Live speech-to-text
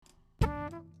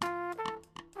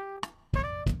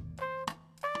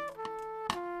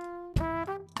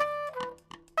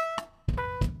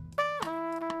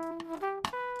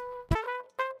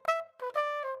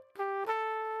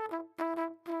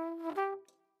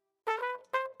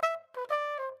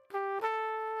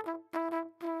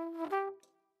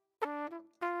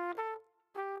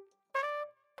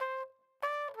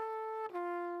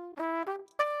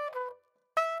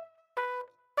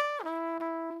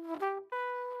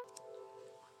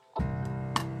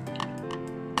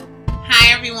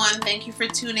everyone. Thank you for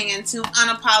tuning into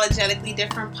Unapologetically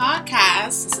Different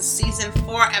Podcast. This is season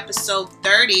 4, episode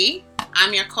 30.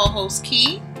 I'm your co-host,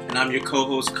 Key. And I'm your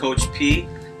co-host, Coach P.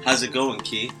 How's it going,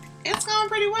 Key? It's going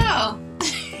pretty well.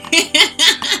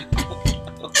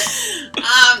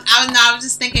 I was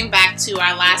just thinking back to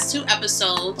our last 2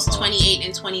 episodes, 28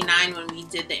 and 29, when we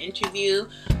did the interview.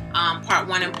 Part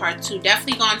 1 and part 2.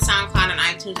 Definitely go on SoundCloud and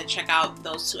iTunes and check out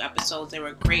those 2 episodes. They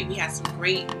were great. We had some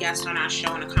great guests on our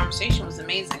show and the conversation was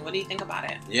amazing. What do you think about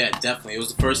it? Yeah, definitely. It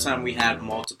was the first time we had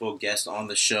multiple guests on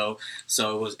the show,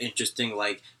 so it was interesting,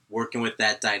 working with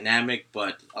that dynamic,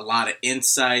 but a lot of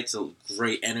insights, a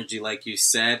great energy, like you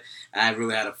said. I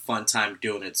really had a fun time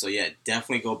doing it. So yeah,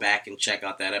 definitely go back and check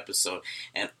out that episode.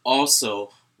 And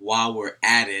also, while we're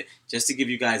at it, just to give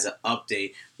you guys an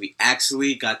update, we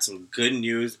actually got some good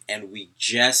news, and we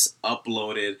just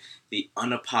uploaded the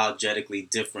Unapologetically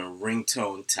Different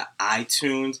ringtone to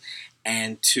iTunes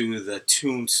and to the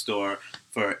Tune Store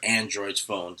for Android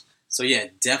phones. So yeah,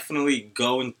 definitely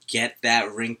go and get that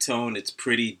ringtone. It's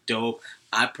pretty dope.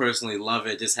 I personally love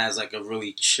it. It just has a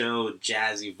really chill,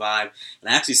 jazzy vibe. And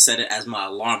I actually set it as my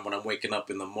alarm when I'm waking up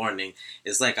in the morning.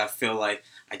 It's I feel like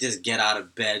I just get out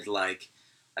of bed like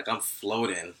I'm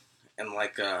floating. And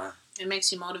It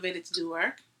makes you motivated to do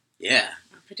work? Yeah.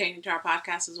 Pertaining to our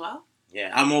podcast as well?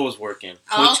 Yeah, I'm always working.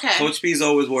 Okay. Coach B's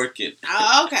always working.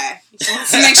 Oh, okay.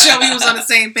 Just to make sure we was on the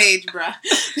same page, bruh.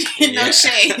 No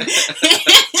shade.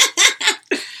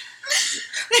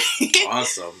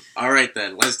 Awesome. All right,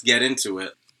 then. Let's get into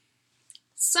it.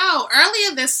 So,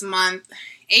 earlier this month,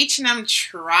 H&M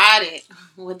trotted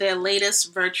with their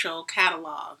latest virtual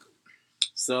catalog.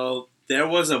 So, there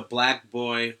was a black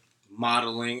boy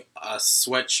modeling a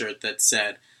sweatshirt that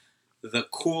said, "The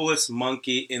coolest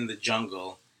monkey in the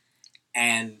jungle."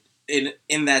 And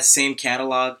in that same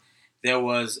catalog, there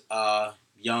was a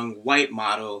young white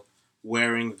model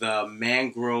wearing the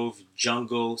Mangrove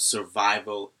Jungle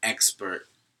Survival Expert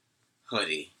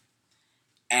hoodie.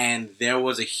 And there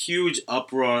was a huge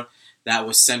uproar that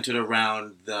was centered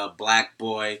around the black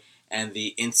boy and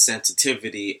the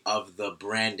insensitivity of the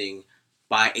branding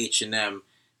by H&M,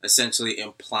 essentially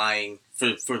implying,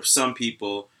 for some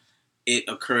people, it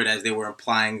occurred as they were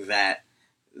implying that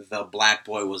the black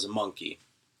boy was a monkey.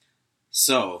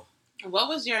 So, what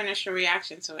was your initial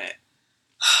reaction to it?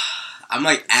 I'm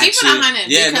actually... Keep it 100,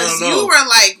 because you were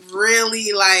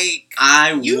really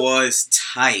I was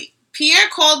tight. Pierre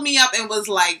called me up and was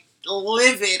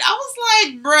livid. I was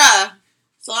like, bruh.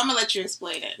 So I'm gonna let you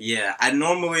explain it. Yeah, I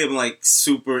normally am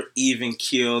super even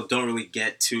keeled, don't really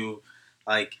get too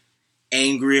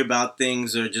angry about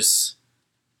things or just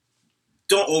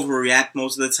don't overreact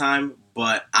most of the time,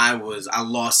 but I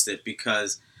lost it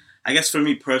because I guess for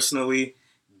me personally,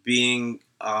 being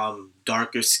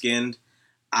darker skinned,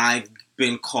 I've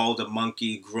been called a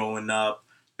monkey growing up,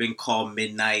 been called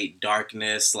midnight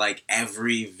darkness,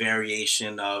 every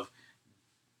variation of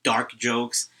dark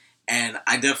jokes, and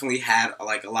I definitely had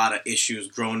a lot of issues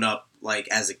growing up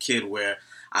as a kid where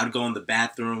I'd go in the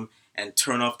bathroom and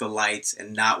turn off the lights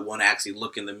and not want to actually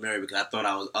look in the mirror because I thought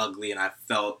I was ugly and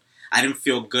I didn't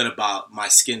feel good about my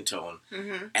skin tone.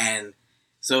 Mm-hmm. And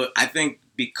so I think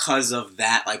because of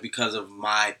that, because of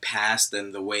my past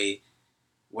and the way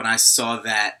when I saw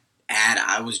that ad,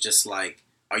 I was just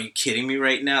are you kidding me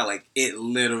right now? It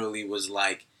literally was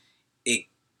it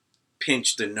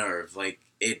pinched the nerve.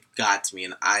 It got to me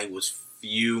and I was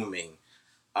fuming.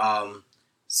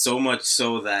 So much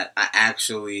so that I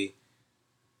actually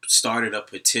started a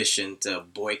petition to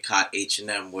boycott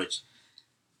H&M, which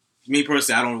me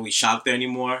personally, I don't really shop there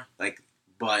anymore.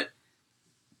 But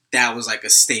that was a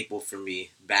staple for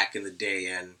me back in the day.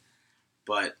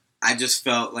 But I just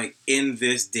felt in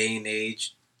this day and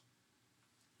age,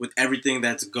 with everything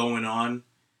that's going on,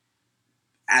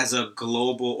 as a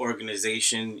global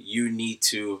organization, you need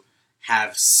to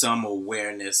have some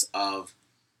awareness of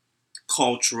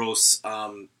cultural,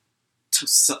 I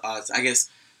guess,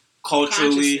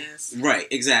 culturally, right,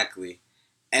 exactly.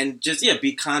 And just,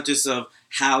 be conscious of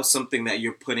how something that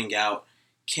you're putting out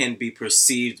can be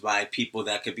perceived by people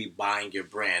that could be buying your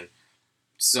brand.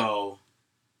 So,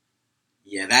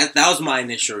 yeah, that was my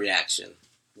initial reaction.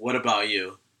 What about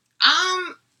you?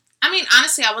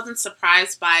 Honestly, I wasn't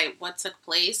surprised by what took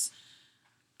place.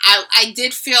 I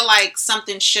did feel like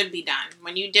something should be done.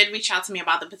 When you did reach out to me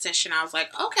about the petition, I was like,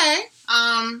 okay,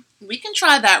 we can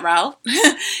try that route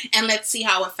and let's see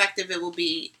how effective it will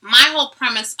be. My whole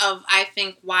premise of, I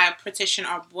think, why a petition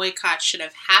or boycott should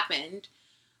have happened,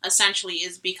 essentially,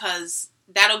 is because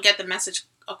that'll get the message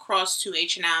across to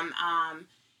H&M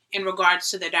in regards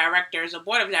to the directors, or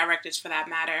board of directors for that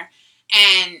matter.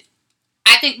 And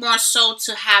I think more so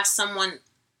to have someone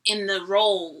in the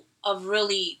role of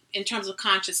really in terms of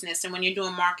consciousness and when you're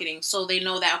doing marketing, so they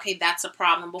know that, okay, that's a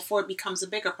problem before it becomes a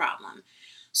bigger problem.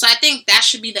 So I think that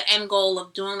should be the end goal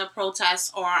of doing the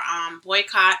protest or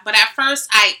boycott. But at first,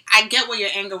 I get where your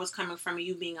anger was coming from,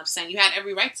 you being upset. You had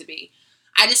every right to be.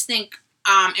 I just think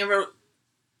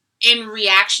in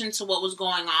reaction to what was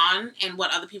going on and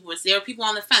what other people there were people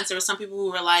on the fence. There were some people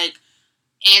who were like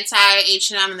anti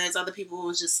H&M, and there's other people who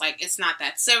was just like, it's not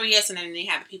that serious. And then they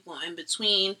had the people in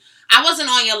between. I wasn't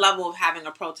on your level of having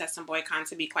a protest and boycott,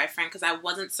 to be quite frank, because I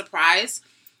wasn't surprised.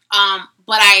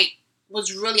 But I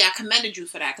commended you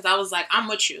for that, because I was like, I'm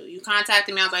with you. You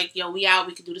contacted me. I was like, yo, we out.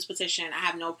 We could do this petition. I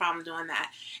have no problem doing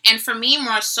that. And for me,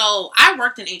 more so, I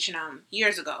worked in H&M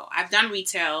years ago. I've done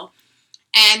retail.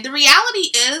 And the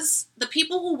reality is, the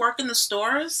people who work in the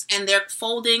stores and they're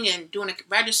folding and doing the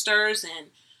registers and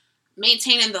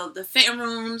maintaining the fitting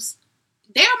rooms,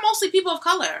 they're mostly people of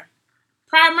color,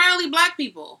 primarily black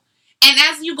people. And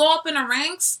as you go up in the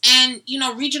ranks and,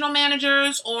 regional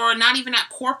managers or not even at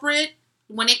corporate,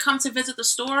 when they come to visit the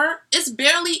store, it's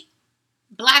barely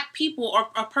black people or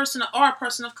a person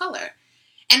of color.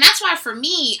 And that's why, for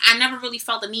me, I never really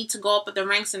felt the need to go up at the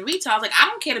ranks in retail. I was like, I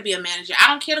don't care to be a manager. I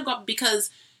don't care to go up, because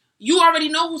you already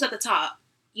know who's at the top.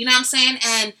 You know what I'm saying?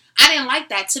 And I didn't like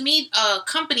that. To me,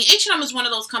 H&M is one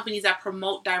of those companies that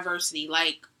promote diversity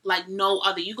like no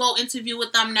other. You go interview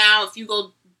with them now. If you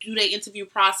go do their interview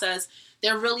process,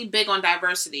 they're really big on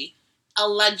diversity,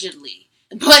 allegedly.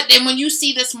 But then when you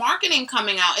see this marketing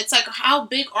coming out, it's like, how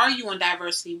big are you on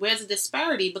diversity? Where's the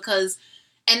disparity?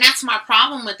 And that's my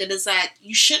problem with it, is that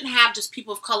you shouldn't have just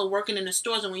people of color working in the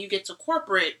stores, and when you get to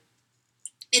corporate,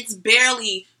 it's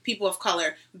barely people of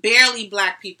color, barely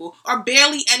black people, or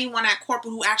barely anyone at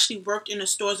corporate who actually worked in the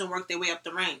stores and worked their way up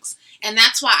the ranks. And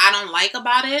that's why I don't like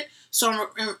about it. So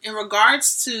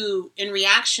in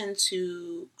reaction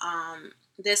to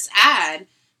this ad,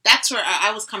 that's where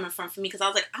I was coming from, for me, because I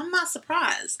was like, I'm not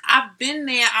surprised. I've been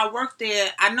there. I worked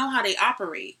there. I know how they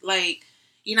operate. Like,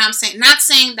 you know what I'm saying? Not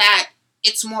saying that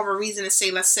it's more of a reason to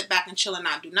say, let's sit back and chill and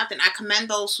not do nothing. I commend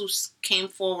those who came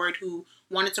forward, who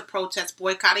wanted to protest,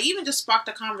 boycott, or even just spark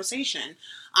the conversation.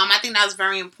 I think that was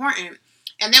very important.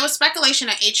 And there was speculation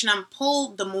that H&M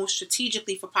pulled the move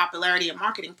strategically for popularity and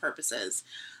marketing purposes.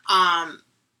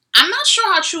 I'm not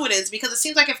sure how true it is, because it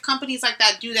seems like if companies like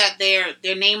that do that,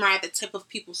 their name are at the tip of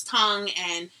people's tongue,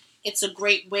 and it's a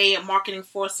great way, a marketing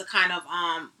force to kind of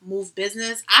move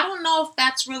business. I don't know if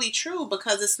that's really true,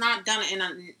 because it's not done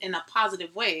in a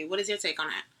positive way. What is your take on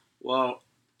that? Well,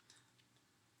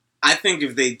 I think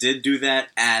if they did do that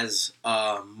as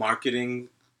a marketing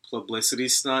publicity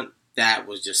stunt, that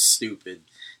was just stupid.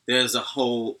 There's a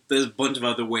bunch of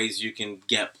other ways you can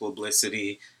get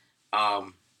publicity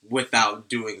without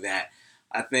doing that.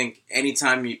 I think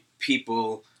anytime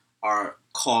people are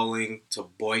calling to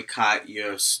boycott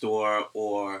your store,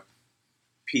 or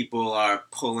people are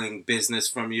pulling business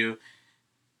from you,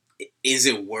 is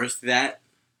it worth that?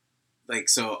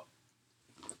 So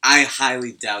I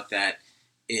highly doubt that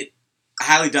it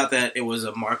was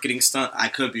a marketing stunt. I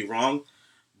could be wrong,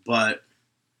 but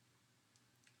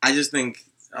I just think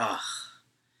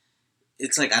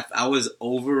it's like I was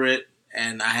over it,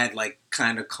 and I had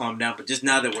kind of calmed down. But just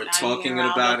now that we're talking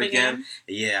about it again,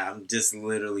 yeah, I'm just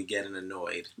literally getting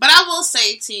annoyed. But I will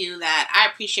say to you that I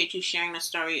appreciate you sharing the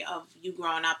story of you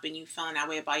growing up and you feeling that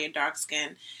way about your dark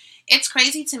skin. It's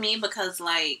crazy to me, because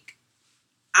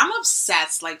I'm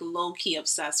obsessed, low-key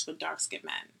obsessed with dark-skinned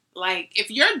men.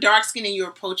 If you're dark-skinned and you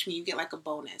approach me, you get a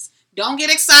bonus. Don't get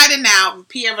excited now.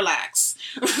 Pierre, relax.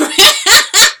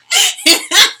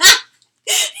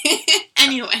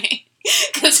 Anyway,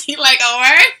 because he a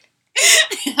word?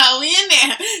 Are we in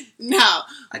there? No.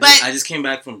 I just came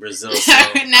back from Brazil, so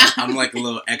no. I'm a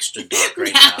little extra dark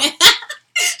right now.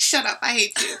 Shut up. I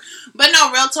hate you. But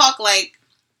no, real talk,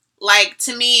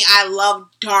 to me, I love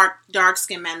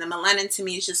dark-skinned men. The melanin to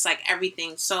me is just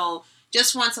everything. So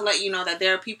just want to let you know that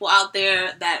there are people out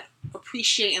there that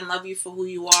appreciate and love you for who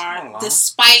you are,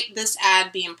 despite this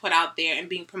ad being put out there and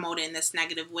being promoted in this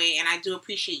negative way. And I do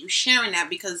appreciate you sharing that,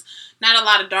 because not a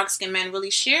lot of dark-skinned men really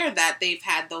share that they've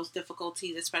had those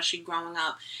difficulties, especially growing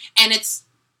up. And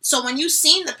so when you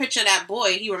seen the picture of that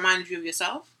boy, he reminded you of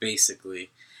yourself? Basically.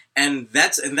 And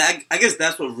I guess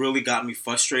that's what really got me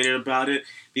frustrated about it,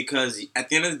 because at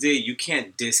the end of the day, you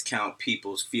can't discount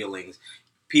people's feelings.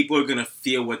 People are going to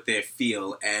feel what they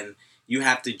feel, and you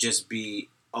have to just be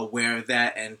aware of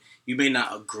that. And you may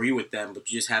not agree with them,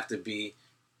 but you just have to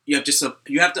you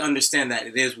have to understand that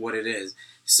it is what it is.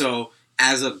 So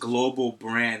as a global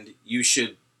brand, you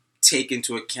should take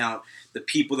into account the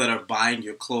people that are buying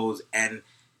your clothes and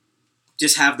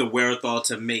just have the wherewithal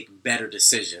to make better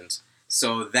decisions.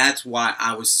 So that's why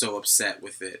I was so upset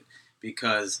with it,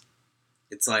 because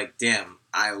it's like, damn,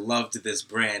 I loved this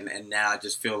brand, and now I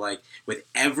just feel like with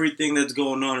everything that's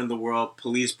going on in the world,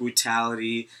 police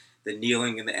brutality, the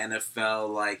kneeling in the NFL,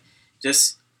 like,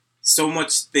 just so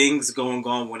much things going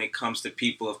on when it comes to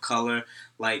people of color.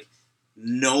 Like,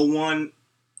 no one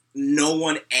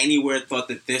anywhere thought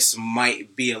that this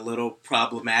might be a little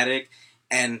problematic.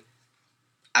 And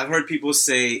I've heard people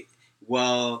say,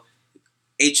 well,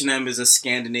 H&M is a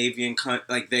Scandinavian,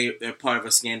 like they're part of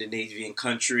a Scandinavian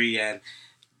country, and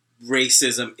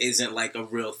racism isn't like a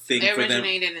real thing for them. They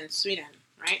originated in Sweden,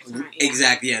 right? Yeah.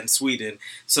 Exactly, yeah, in Sweden.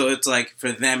 So it's like,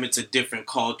 for them, it's a different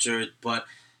culture, but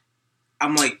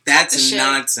I'm like, that's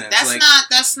nonsense.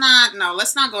 That's not, no,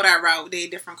 let's not go that route. They're a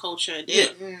different culture.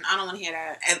 I don't want to hear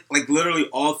that. And like, literally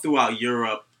all throughout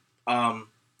Europe,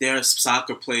 there are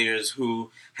soccer players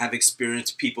who have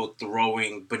experienced people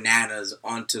throwing bananas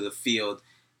onto the field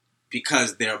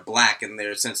because they're black, and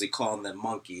they're essentially calling them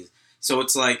monkeys. So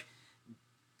it's like,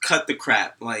 cut the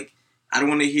crap. Like, I don't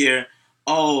want to hear,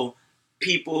 oh,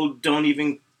 people don't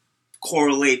even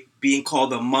correlate being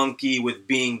called a monkey with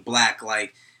being black.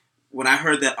 Like, when I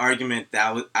heard that argument,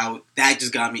 that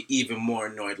just got me even more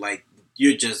annoyed. Like,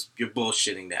 you're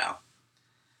bullshitting now.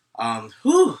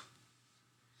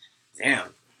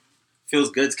 Damn. Feels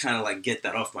good to kind of like get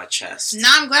that off my chest. No,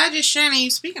 I'm glad you're sharing and you're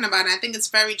speaking about it. I think it's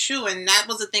very true, and that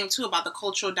was the thing too about the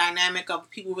cultural dynamic of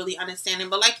people really understanding.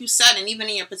 But like you said, and even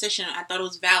in your position, I thought it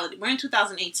was valid. We're in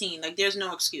 2018. Like, there's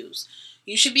no excuse.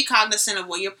 You should be cognizant of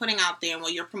what you're putting out there and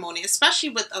what you're promoting, especially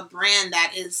with a brand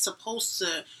that is supposed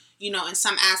to, you know, in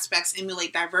some aspects,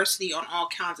 emulate diversity on all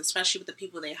counts, especially with the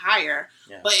people they hire.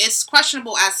 Yeah. But it's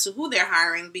questionable as to who they're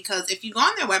hiring, because if you go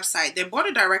on their website, their board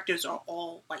of directors are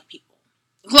all white people.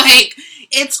 Like,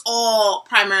 it's all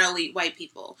primarily white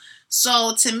people.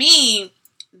 So to me,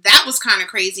 that was kind of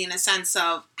crazy in a sense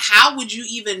of, how would you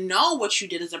even know what you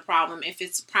did is a problem if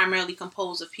it's primarily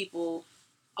composed of people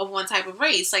of one type of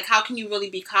race? Like, how can you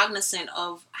really be cognizant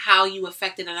of how you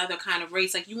affected another kind of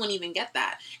race? Like, you wouldn't even get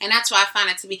that. And that's why I find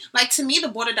it to be, like, to me, the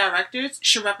board of directors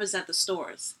should represent the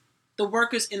stores, the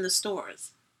workers in the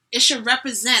stores. It should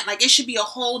represent, like, it should be a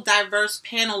whole diverse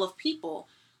panel of people.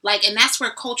 Like, and that's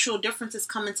where cultural differences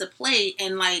come into play,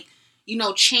 and, like, you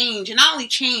know, change, and not only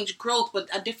change, growth, but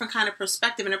a different kind of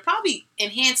perspective, and it probably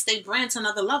enhanced their brand to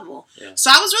another level. Yeah. So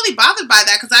I was really bothered by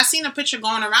that, because I seen a picture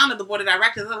going around of the board of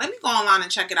directors. Like, let me go online and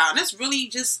check it out, and it's really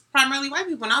just primarily white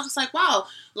people. And I was just like, wow.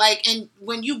 Like, and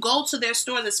when you go to their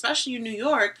stores, especially in New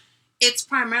York, it's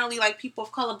primarily like people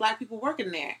of color, black people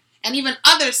working there. And even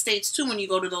other states, too, when you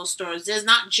go to those stores, there's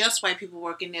not just white people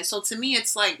working there. So to me,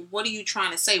 it's like, what are you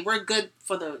trying to say? We're good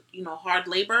for the, you know, hard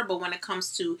labor, but when it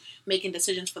comes to making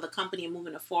decisions for the company and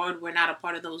moving it forward, we're not a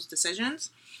part of those decisions.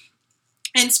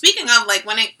 And speaking of, like,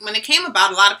 when it came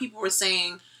about, a lot of people were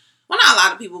saying, well, not a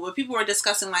lot of people, but people were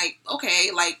discussing, like,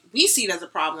 okay, like, we see it as a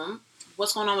problem.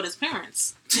 What's going on with his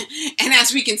parents? And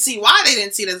as we can see why they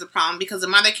didn't see it as a problem, because the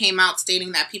mother came out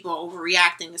stating that people are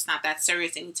overreacting. It's not that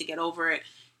serious. They need to get over it.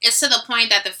 It's to the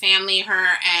point that the family, her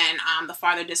and the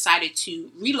father, decided to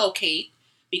relocate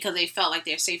because they felt like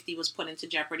their safety was put into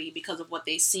jeopardy because of what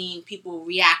they seen, people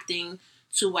reacting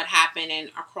to what happened and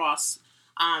across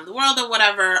the world or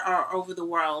whatever, or over the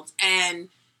world. And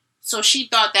so she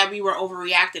thought that we were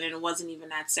overreacting and it wasn't even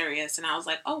that serious. And I was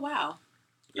like, oh, wow.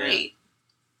 Great.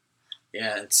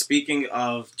 Yeah, and speaking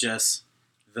of just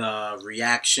the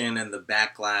reaction and the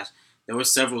backlash, there were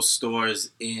several stores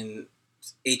in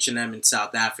H&M in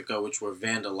South Africa which were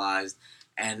vandalized,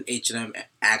 and H&M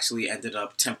actually ended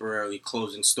up temporarily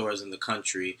closing stores in the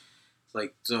country.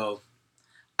 Like, so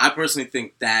I personally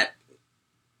think that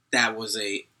was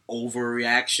a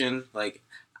overreaction. Like,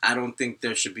 I don't think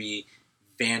there should be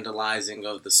vandalizing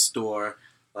of the store.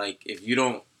 Like, if you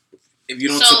don't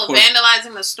support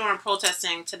vandalizing the store and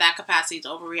protesting to that capacity is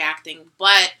overreacting,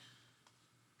 but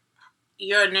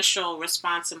your initial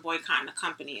response in boycotting the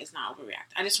company is not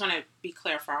overreact. I just want to be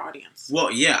clear for our audience.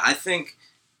 Well, yeah, I think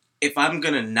if I'm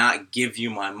going to not give you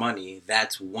my money,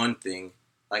 that's one thing.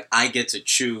 Like, I get to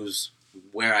choose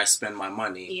where I spend my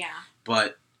money. Yeah.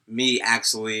 But me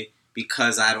actually,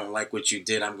 because I don't like what you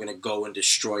did, I'm going to go and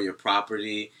destroy your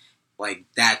property. Like,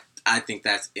 that, I think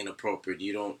that's inappropriate.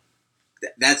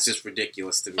 That's just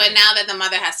ridiculous to me. But now that the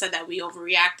mother has said that we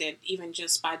overreacted, even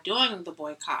just by doing the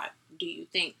boycott, do you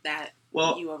think that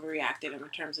you overreacted in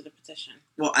terms of the petition?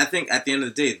 Well, I think at the end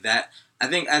of the day, I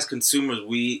think as consumers,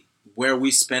 where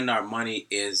we spend our money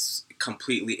is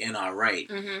completely in our right.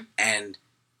 Mm-hmm. And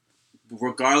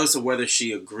regardless of whether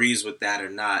she agrees with that or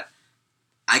not,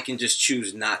 I can just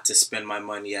choose not to spend my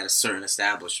money at a certain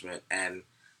establishment, and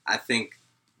I think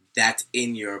that's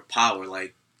in your power.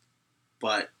 Like,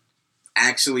 but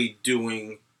actually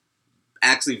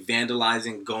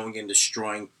vandalizing, going and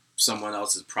destroying someone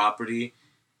else's property,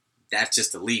 that's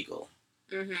just illegal.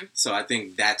 Mm-hmm. So I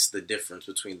think that's the difference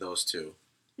between those two.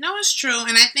 No, it's true.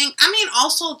 And I mean,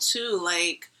 also, too,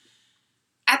 like,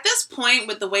 at this point,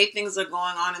 with the way things are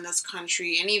going on in this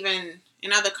country, and even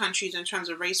in other countries in terms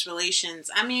of race relations,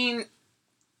 I mean,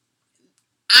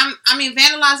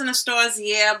 vandalizing the stores,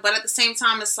 yeah, but at the same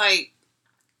time, it's like,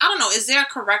 I don't know, is there a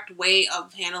correct way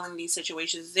of handling these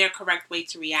situations? Is there a correct way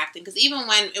to reacting? Because even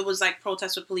when it was like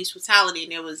protests with police brutality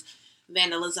and there was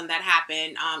vandalism that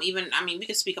happened, we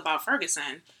could speak about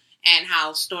Ferguson and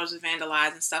how stores were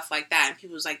vandalized and stuff like that. And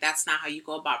people was like, that's not how you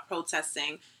go about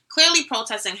protesting. Clearly,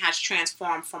 protesting has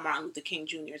transformed from Martin Luther King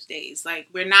Jr.'s days. Like,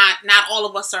 not all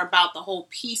of us are about the whole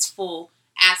peaceful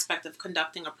aspect of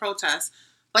conducting a protest.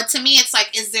 But to me, it's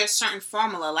like, is there a certain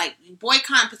formula? Like,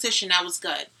 boycott and petition, that was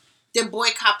good. Did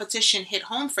boycott petition hit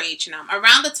home for H&M?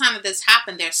 Around the time that this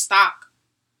happened, their stock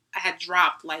had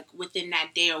dropped, like, within that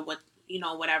day or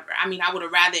whatever. I mean, I would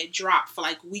have rather it dropped for,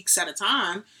 like, weeks at a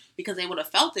time because they would have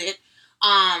felt it.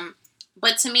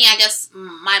 But to me, I guess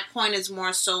my point is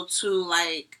more so to,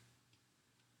 like,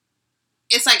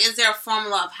 it's like, is there a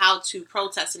formula of how to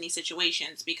protest in these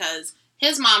situations? Because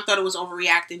his mom thought it was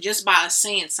overreacting just by us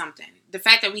saying something. The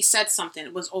fact that we said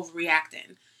something was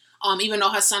overreacting. Even though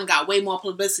her son got way more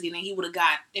publicity than he would have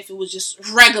got if it was just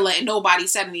regular and nobody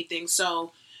said anything.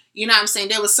 So, you know what I'm saying?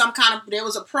 There was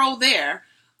a pro there.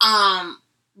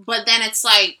 But then it's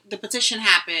like the petition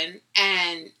happened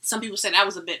and some people said that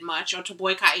was a bit much, or to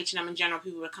boycott H&M in general,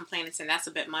 people were complaining saying that's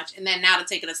a bit much. And then now to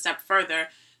take it a step further,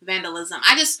 vandalism.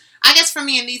 I guess for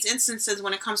me in these instances,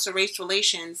 when it comes to race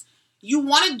relations, you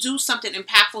want to do something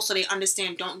impactful so they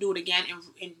understand, don't do it again,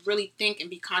 and really think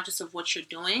and be conscious of what you're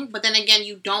doing. But then again,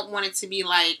 you don't want it to be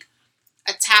like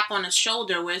a tap on the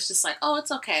shoulder where it's just like, oh,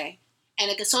 it's okay.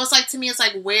 So it's like, to me, it's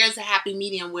like, where's the happy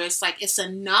medium where it's like, it's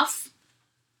enough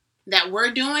that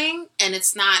we're doing and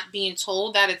it's not being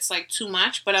told that it's like too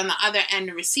much. But on the other end,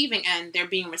 the receiving end, they're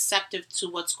being receptive to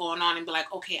what's going on and be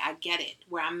like, okay, I get it,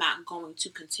 where I'm not going to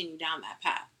continue down that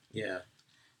path. Yeah.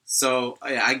 So,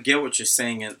 I get what you're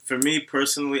saying. And for me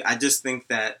personally, I just think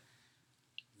that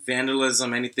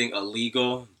vandalism, anything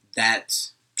illegal,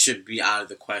 that should be out of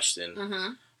the question.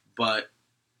 Mm-hmm. But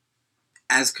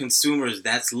as consumers,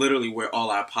 that's literally where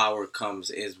all our power comes,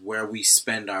 is where we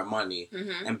spend our money.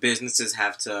 Mm-hmm. And businesses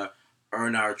have to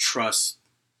earn our trust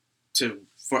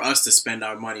for us to spend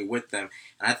our money with them.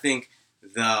 And I think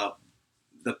the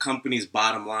company's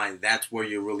bottom line, that's where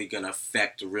you're really going to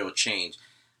affect real change.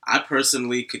 I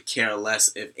personally could care less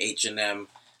if H&M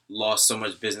lost so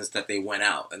much business that they went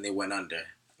out and they went under.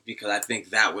 Because I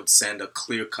think that would send a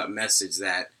clear-cut message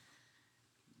that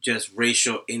just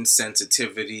racial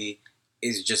insensitivity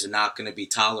is just not going to be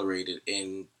tolerated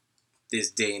in this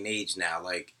day and age now.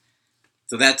 Like,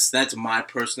 so that's my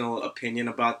personal opinion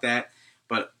about that.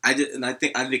 But I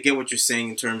think I get what you're saying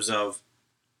in terms of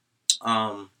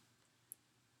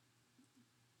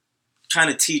kind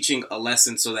of teaching a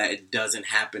lesson so that it doesn't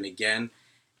happen again.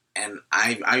 And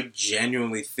I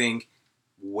genuinely think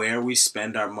where we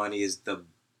spend our money is the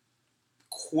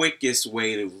quickest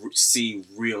way to see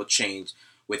real change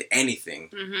with anything,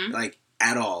 Mm-hmm. like,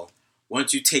 at all.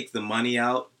 Once you take the money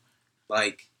out,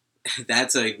 like,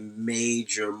 that's a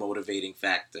major motivating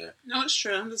factor. No, it's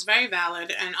true. It's very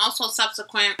valid. And also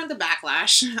subsequent to the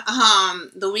backlash,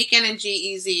 The Weeknd and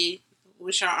G-Eazy,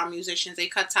 which are our musicians, they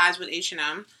cut ties with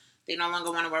H&M. They no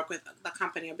longer want to work with the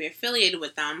company or be affiliated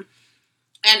with them.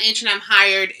 And H&M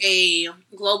hired a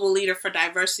global leader for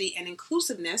diversity and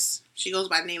inclusiveness. She goes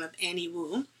by the name of Annie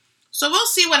Wu. So we'll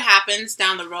see what happens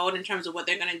down the road in terms of what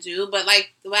they're going to do. But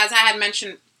like, as I had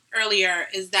mentioned earlier,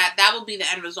 is that will be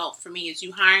the end result for me, is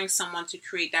you hiring someone to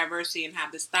create diversity and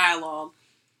have this dialogue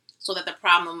so that the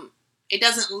problem, it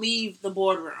doesn't leave the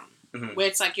boardroom. Mm-hmm. Where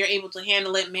it's like you're able to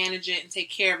handle it, manage it, and take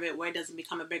care of it where it doesn't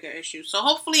become a bigger issue. So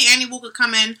hopefully Annie Wu could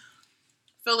come in,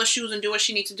 fill her shoes, and do what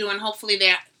she needs to do, and hopefully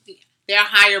they'll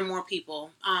hire more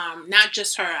people. Not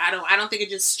just her. I don't think it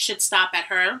just should stop at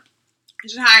her. You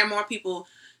should hire more people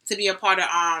to be a part of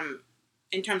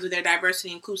in terms of their diversity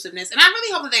and inclusiveness. And I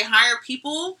really hope that they hire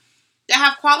people that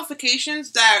have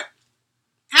qualifications, that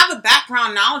have a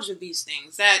background knowledge of these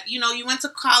things. That, you went to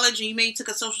college and you maybe took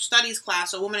a social studies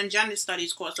class, or a women and gender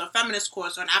studies course, or a feminist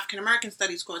course, or an African American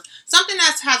studies course. Something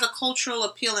that has a cultural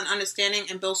appeal and understanding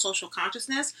and builds social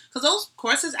consciousness. Because those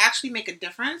courses actually make a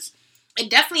difference. It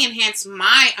definitely enhanced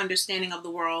my understanding of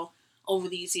the world over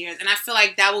these years. And I feel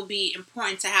like that will be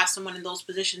important to have someone in those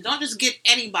positions. Don't just get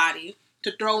anybody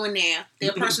to throw in there.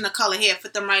 They're a person of color here,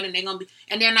 fit them right, and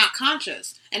they're not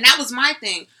conscious. And that was my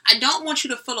thing. I don't want you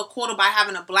to fill a quota by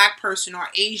having a black person or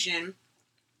Asian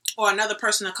or another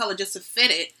person of color just to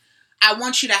fit it. I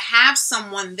want you to have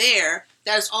someone there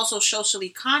that is also socially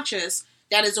conscious,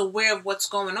 that is aware of what's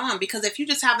going on. Because if you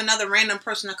just have another random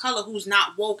person of color who's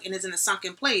not woke and is in a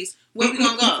sunken place, where are we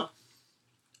going to go?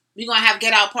 We going to have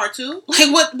Get Out Part 2?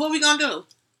 Like, what are we going to do?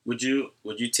 Would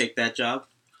you take that job?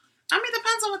 I mean, it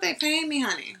depends on what they paying me,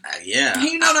 honey. Yeah.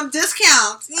 You know them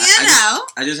discounts.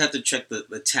 I just have to check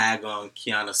the tag on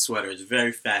Kiana's sweater. It's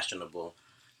very fashionable.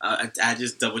 I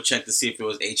just double checked to see if it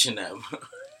was H&M.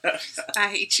 I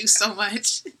hate you so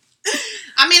much.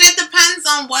 I mean, it depends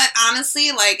on what,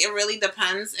 honestly, like, it really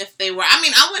depends if they were. I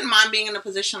mean, I wouldn't mind being in a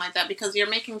position like that because you're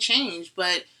making change,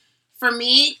 but for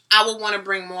me, I would want to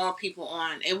bring more people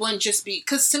on. It wouldn't just be,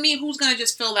 because to me, who's going to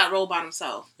just fill that role by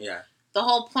themselves? Yeah. The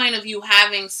whole point of you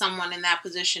having someone in that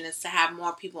position is to have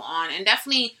more people on, and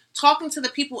definitely talking to the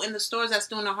people in the stores that's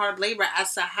doing the hard labor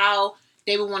as to how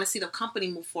they would want to see the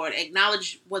company move forward.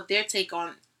 Acknowledge what their take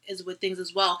on is with things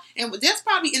as well. And there's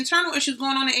probably internal issues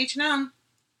going on at H&M,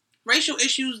 racial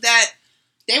issues that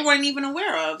they weren't even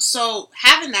aware of. So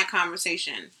having that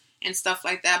conversation and stuff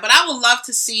like that. But I would love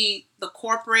to see the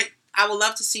corporate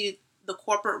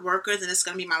workers, and this is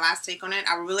going to be my last take on it.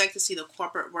 I would really like to see the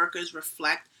corporate workers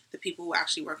reflect the people who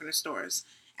actually work in the stores.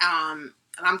 And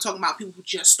I'm talking about people who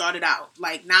just started out,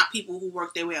 like not people who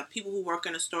work their way up, people who work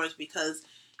in the stores, because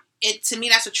to me,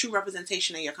 that's a true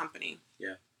representation of your company.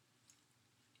 Yeah.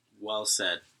 Well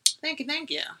said. Thank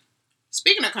you.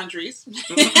 Speaking of countries.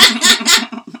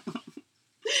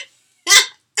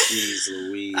 Jeez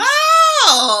Louise.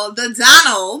 Oh, the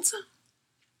Donald.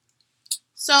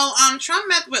 So, Trump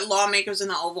met with lawmakers in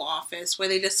the Oval Office where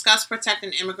they discussed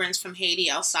protecting immigrants from Haiti,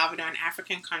 El Salvador, and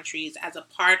African countries as a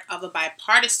part of a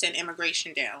bipartisan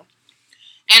immigration deal.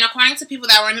 And according to people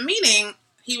that were in the meeting,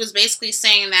 he was basically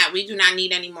saying that we do not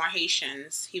need any more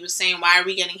Haitians. He was saying, why are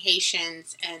we getting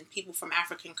Haitians and people from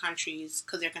African countries?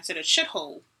 Because they're considered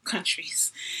shithole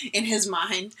countries in his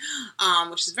mind,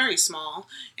 which is very small.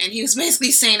 And he was basically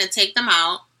saying to take them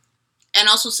out, and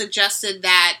also suggested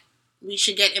that we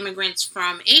should get immigrants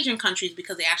from Asian countries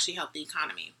because they actually help the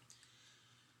economy.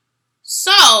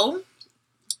 So,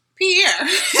 Pierre,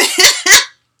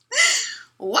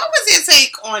 what was your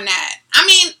take on that? I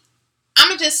mean, I'm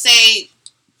going to just say,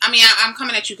 I'm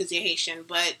coming at you because you're Haitian,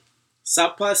 but...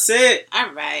 Ça passe.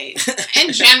 All right.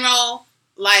 In general,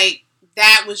 like,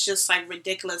 that was just, like,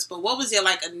 ridiculous. But what was your,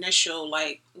 like, initial,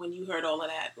 like, when you heard all of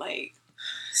that? Like...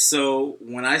 So,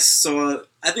 when I saw...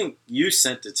 I think you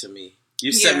sent it to me.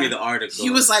 You sent me the article.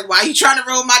 He was like, why are you trying to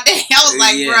ruin my day? I was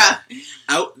like,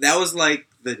 bruh. That was like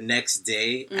the next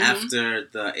day after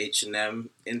the H&M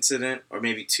incident, or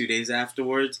maybe 2 days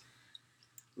afterwards.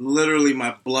 Literally,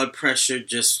 my blood pressure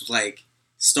just, like,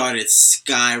 started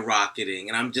skyrocketing.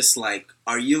 And I'm just like,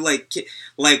 are you, like,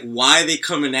 why are they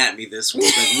coming at me this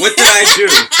week? Like, what did I do?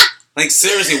 Like,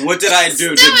 seriously, what did I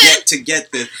do to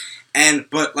get this?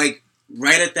 But, like,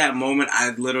 right at that moment,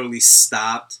 I literally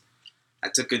stopped. I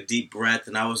took a deep breath,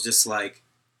 and I was just like,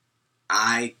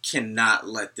 I cannot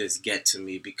let this get to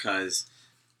me because...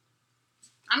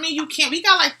 I mean, you can't. We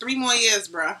got like 3 more years,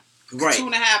 bro. Right.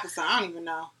 2.5 or something. I don't even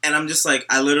know. And I'm just like,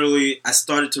 I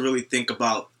started to really think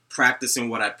about practicing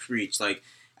what I preach. Like,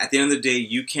 at the end of the day,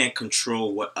 you can't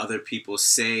control what other people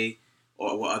say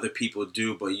or what other people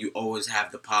do, but you always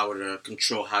have the power to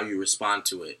control how you respond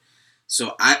to it.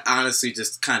 So I honestly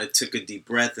just kind of took a deep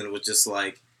breath and was just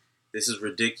like, this is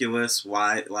ridiculous.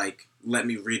 Why? Like, let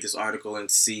me read this article and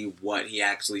see what he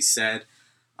actually said.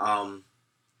 And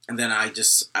then I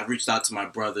reached out to my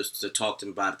brothers to talk to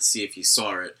him about it to see if he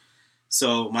saw it.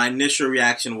 So my initial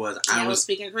reaction was, I was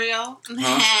speaking Creole.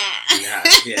 Huh?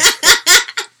 Yeah.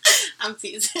 I'm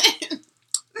teasing.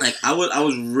 Like, I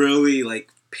was really,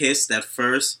 like, pissed at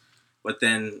first, but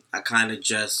then I kind of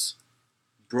just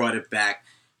brought it back.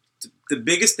 The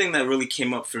biggest thing that really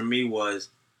came up for me was,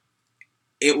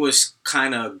 it was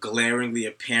kind of glaringly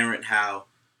apparent how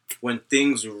when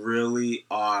things really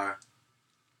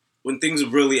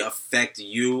affect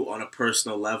you on a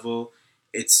personal level,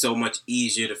 it's so much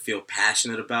easier to feel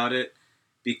passionate about it.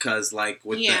 Because, like,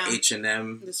 with the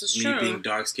H&M, me being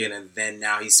dark-skinned, and then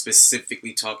now he's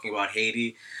specifically talking about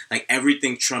Haiti. Like,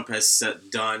 everything Trump has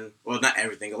done, well, not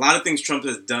everything, a lot of things Trump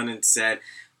has done and said,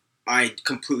 I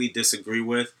completely disagree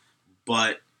with.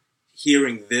 But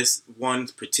hearing this one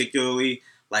particularly,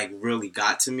 like, really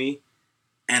got to me.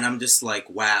 And I'm just like,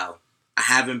 wow, I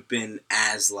haven't been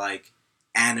as, like,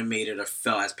 animated or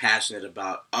felt as passionate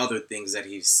about other things that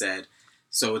he's said.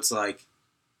 So it's like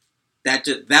that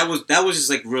was just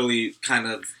like really kind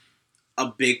of a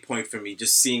big point for me.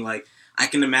 Just seeing like I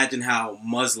can imagine how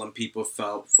Muslim people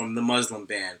felt from the Muslim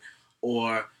ban,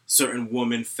 or certain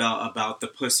women felt about the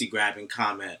pussy grabbing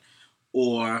comment,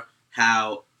 or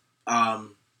how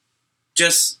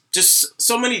just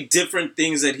so many different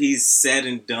things that he's said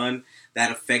and done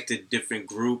that affected different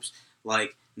groups.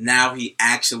 Like now he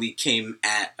actually came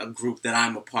at a group that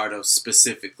I'm a part of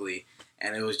specifically,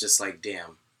 and it was just like,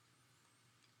 damn.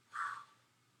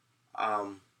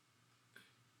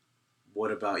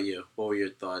 What about you? What were your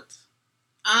thoughts?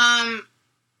 Honestly,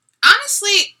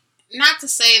 not to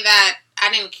say that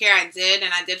I didn't care, I did,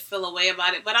 and I did feel a way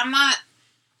about it, but I'm not.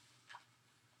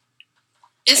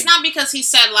 It's not because he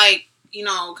said, like, you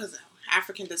know, because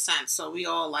African descent, so we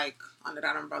all, like, under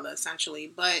that umbrella,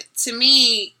 essentially. But to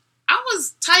me, I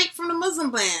was tight from the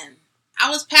Muslim ban. I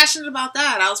was passionate about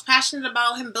that. I was passionate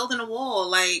about him building a wall.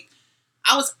 Like,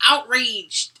 I was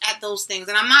outraged at those things.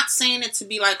 And I'm not saying it to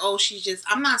be like, oh,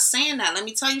 I'm not saying that. Let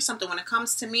me tell you something. When it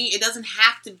comes to me, it doesn't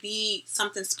have to be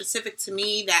something specific to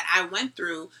me that I went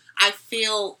through. I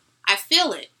feel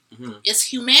it. Mm-hmm.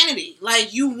 It's humanity.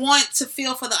 Like, you want to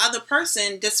feel for the other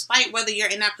person despite whether you're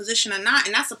in that position or not.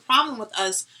 And that's the problem with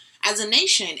us as a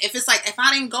nation. If it's like, if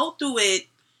I didn't go through it,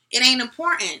 it ain't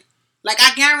important. Like,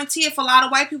 I guarantee if a lot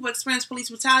of white people experience police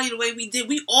brutality the way we did,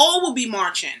 we all will be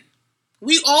marching.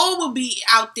 We all will be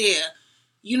out there.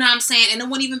 You know what I'm saying? And it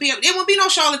wouldn't even be, there wouldn't be no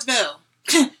Charlottesville.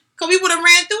 Because we would have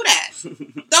ran through that.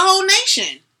 The whole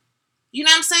nation. You know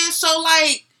what I'm saying? So,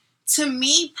 like, to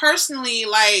me personally,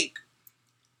 like,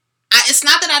 it's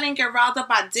not that I didn't get riled up,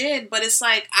 I did, but it's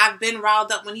like I've been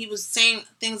riled up when he was saying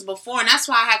things before, and that's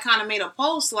why I had kind of made a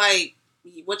post like,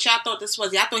 what y'all thought this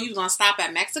was? Y'all thought he was going to stop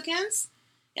at Mexicans?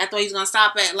 Y'all thought he was going to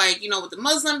stop at, like, you know, with the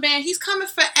Muslim ban? He's coming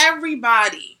for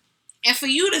everybody. And for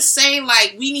you to say,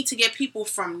 like, we need to get people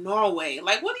from Norway,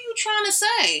 like, what are you trying to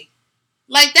say?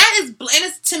 Like, that is, and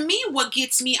it's, to me, what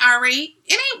gets me irate.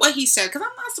 It ain't what he said, because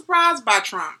I'm not surprised by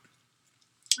Trump.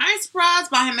 I ain't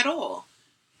surprised by him at all.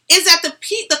 Is that the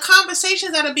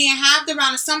conversations that are being had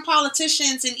around some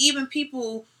politicians and even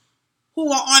people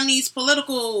who are on these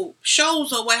political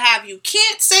shows or what have you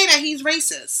can't say that he's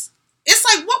racist. It's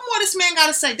like, what more this man got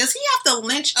to say? Does he have to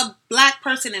lynch a black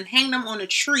person and hang them on a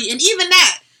tree? And even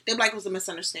that, they're like, was a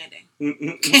misunderstanding.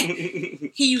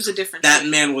 He used a different That tree.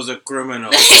 Man was a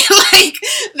criminal. Like,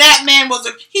 that man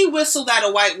he whistled at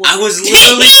a white woman. I was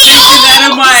literally thinking that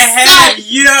in my head.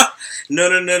 Yeah. No.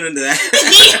 We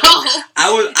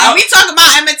talking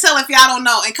about Emmett Till, if y'all don't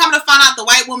know. And come to find out, the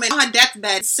white woman on her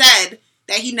deathbed said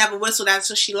that he never whistled at her,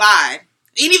 so she lied.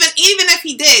 And even if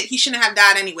he did, he shouldn't have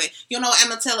died anyway. You know what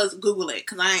Emmett Till is? Google it,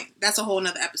 because that's a whole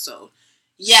nother episode.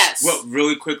 Yes. Well,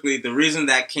 really quickly, the reason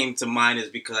that came to mind is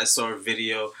because I saw a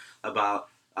video about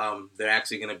they're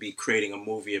actually going to be creating a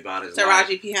movie about his life.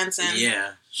 Taraji P. Henson.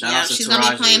 Yeah. Shout out to she's Taraji. going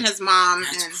to be playing his mom.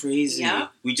 That's crazy. Yeah.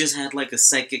 We just had like a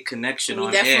psychic connection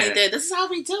on air. We definitely did. This is how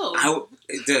we do.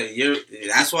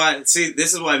 That's why, see,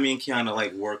 this is why me and Kiana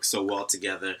like work so well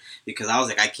together, because I was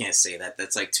like, I can't say that.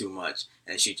 That's like too much.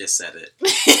 And she just said it.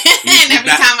 And every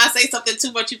time I say something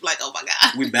too much, you're like, oh my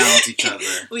God. We balance each other.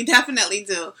 We definitely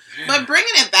do. But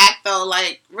bringing it back though,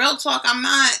 like, real talk,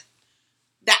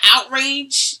 the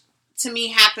outrage to me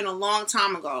happened a long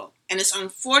time ago. And it's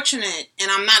unfortunate, and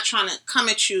I'm not trying to come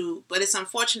at you, but it's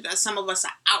unfortunate that some of us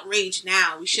are outraged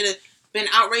now. We should have been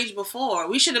outraged before.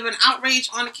 We should have been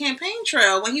outraged on the campaign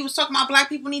trail when he was talking about black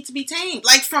people need to be tamed.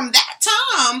 Like, from that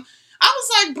time, I was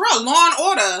like, bro, Law and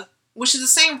Order, which is the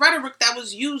same rhetoric that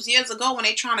was used years ago when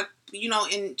they trying to, you know,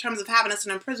 in terms of having us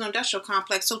in a prison industrial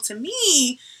complex. So to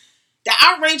me, the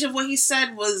outrage of what he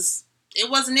said it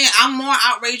wasn't it. I'm more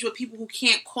outraged with people who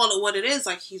can't call it what it is.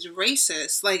 Like, he's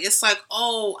racist. Like, it's like,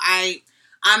 oh,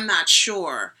 I'm not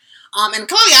sure. And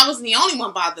clearly I wasn't the only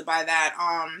one bothered by that.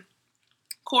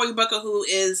 Cory Booker, who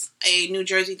is a New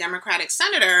Jersey Democratic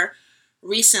senator,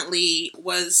 recently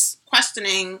was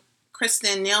questioning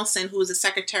Kristen Nielsen, who is the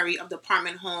Secretary of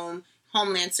Department of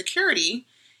Homeland Security.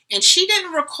 And she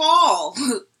didn't recall,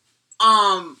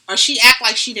 or she acted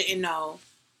like she didn't know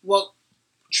what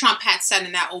Trump had said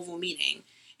in that Oval meeting.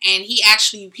 And he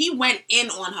went in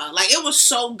on her. Like, it was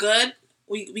so good.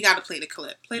 We got to play the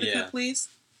clip. Play the clip, please.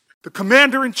 The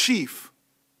commander-in-chief,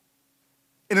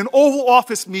 in an Oval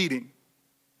Office meeting,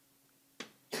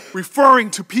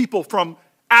 referring to people from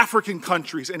African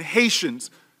countries and Haitians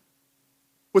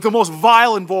with the most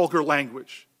vile and vulgar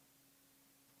language.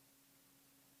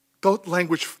 The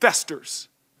language festers.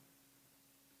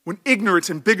 When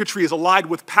ignorance and bigotry is allied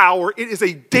with power, it is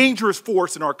a dangerous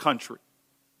force in our country.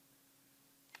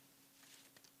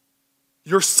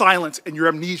 Your silence and your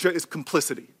amnesia is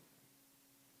complicity.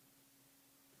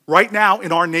 Right now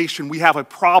in our nation, we have a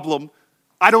problem.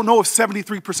 I don't know if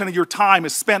 73% of your time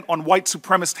is spent on white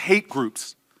supremacist hate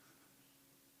groups.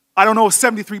 I don't know if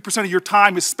 73% of your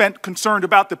time is spent concerned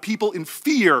about the people in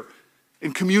fear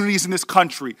in communities in this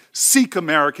country, Sikh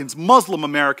Americans, Muslim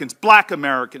Americans, Black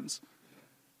Americans.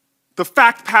 The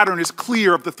fact pattern is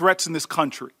clear of the threats in this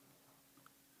country.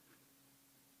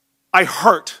 I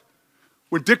hurt.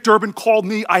 When Dick Durbin called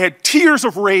me, I had tears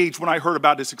of rage when I heard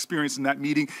about his experience in that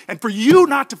meeting. And for you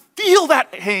not to feel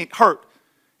that hurt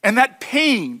and that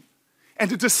pain and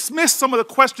to dismiss some of the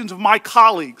questions of my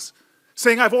colleagues,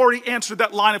 saying I've already answered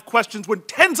that line of questions when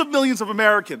tens of millions of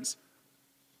Americans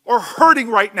are hurting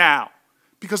right now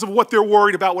because of what they're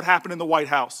worried about what happened in the White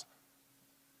House.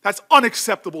 That's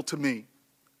unacceptable to me.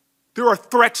 There are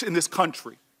threats in this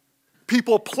country.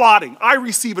 People plotting. I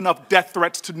receive enough death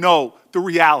threats to know the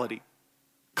reality.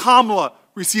 Kamala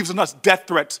receives enough death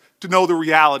threats to know the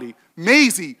reality.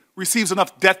 Maisie receives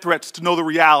enough death threats to know the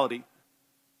reality.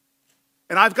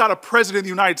 And I've got a president of the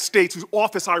United States whose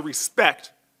office I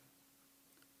respect,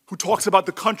 who talks about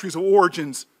the countries of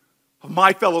origins of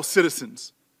my fellow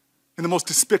citizens in the most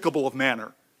despicable of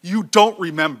manner. You don't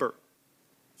remember.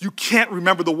 You can't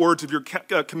remember the words of your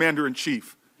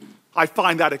commander-in-chief. I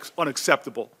find that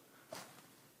unacceptable.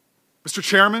 Mr.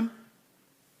 Chairman,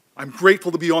 I'm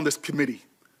grateful to be on this committee.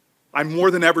 I'm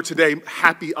more than ever today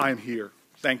happy I am here.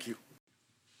 Thank you.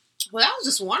 Well, that was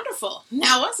just wonderful.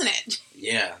 Now, wasn't it?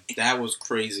 Yeah, that was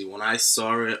crazy. When I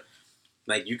saw it,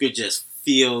 like, you could just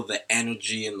feel the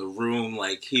energy in the room.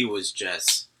 Like, he was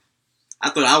just... I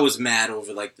thought I was mad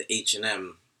over, like, the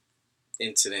H&M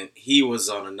incident. He was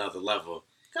on another level.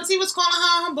 Because he was calling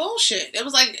her on her bullshit. It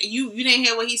was like, you didn't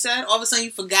hear what he said. All of a sudden,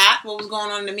 you forgot what was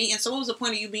going on in the meeting. So what was the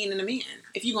point of you being in the meeting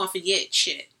if you're going to forget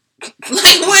shit?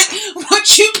 Like,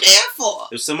 what you there for?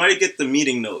 If somebody get the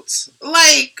meeting notes.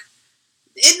 Like,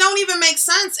 it don't even make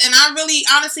sense. And I really,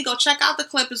 honestly, go check out the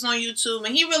clip. It's on YouTube.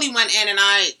 And he really went in, and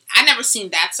I never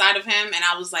seen that side of him. And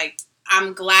I was like,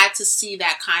 I'm glad to see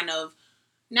that kind of,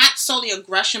 not solely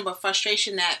aggression, but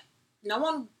frustration that no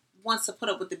one wants to put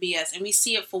up with the BS. And we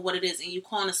see it for what it is. And you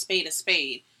calling a spade a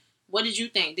spade. What did you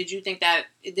think? Did you think that,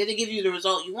 did it give you the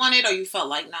result you wanted, or you felt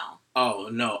like no? Oh,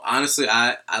 no. Honestly,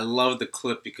 I love the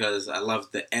clip because I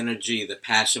love the energy, the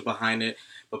passion behind it.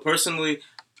 But personally,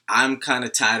 I'm kind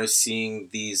of tired of seeing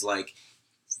these, like,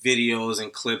 videos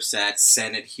and clips at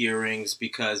Senate hearings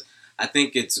because I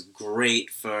think it's great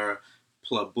for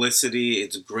publicity.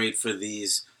 It's great for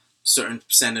these certain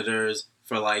senators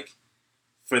for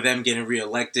them getting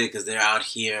reelected because they're out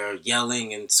here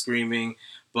yelling and screaming.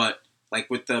 But, like,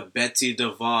 with the Betsy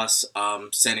DeVos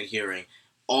Senate hearing,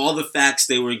 all the facts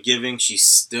they were giving, she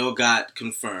still got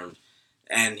confirmed.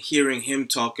 And hearing him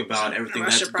talk about everything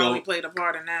that's going... probably played a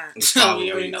part in that. So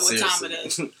we already know what time it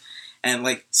is. And,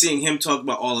 like, seeing him talk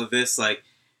about all of this, like,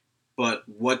 but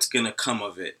what's going to come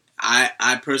of it?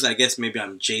 I personally, I guess maybe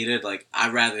I'm jaded. Like,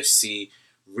 I'd rather see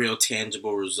real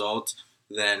tangible results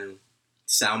than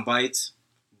sound bites.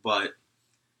 But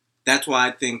that's why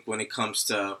I think when it comes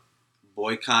to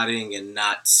boycotting and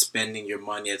not spending your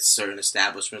money at certain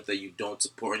establishments that you don't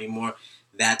support anymore,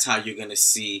 that's how you're going to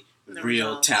see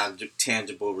real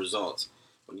tangible results.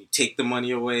 When you take the money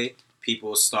away, people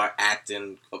will start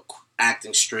acting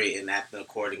straight and acting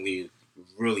accordingly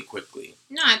really quickly.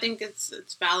 No, I think it's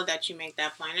valid that you make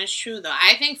that point. It's true, though.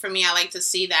 I think for me, I like to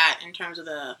see that in terms of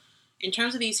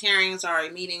these hearings or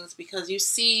meetings, because you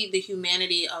see the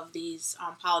humanity of these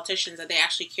politicians, that they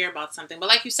actually care about something. But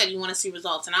like you said, you want to see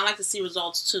results, and I like to see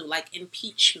results too, like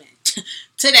impeachment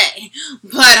today.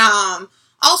 But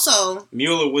also,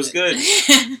 Mueller was good.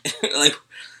 Like,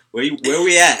 where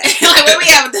we at? Like, where we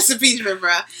at with this impeachment,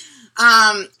 bro?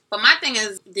 But my thing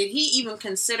is, did he even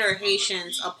consider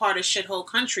Haitians a part of shithole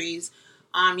countries?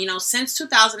 Since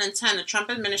 2010, the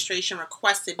Trump administration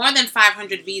requested more than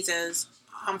 500 visas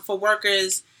for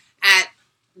workers at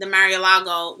the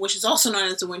Mar-a-Lago, which is also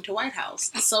known as the Winter White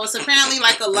House. So it's apparently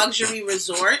like a luxury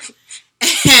resort,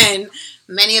 and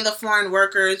many of the foreign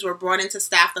workers were brought in to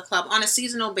staff the club on a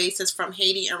seasonal basis from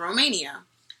Haiti and Romania.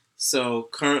 So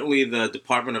currently the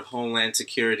Department of Homeland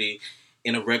Security,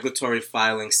 in a regulatory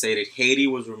filing, stated Haiti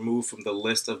was removed from the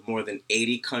list of more than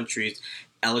 80 countries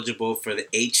eligible for the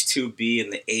H-2B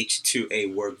and the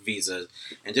H-2A work visas.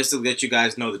 And just to let you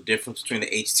guys know the difference between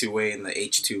the H-2A and the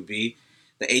H-2B,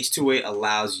 the H-2A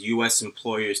allows U.S.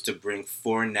 employers to bring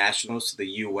foreign nationals to the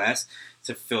U.S.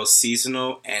 to fill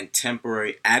seasonal and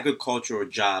temporary agricultural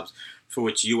jobs for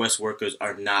which U.S. workers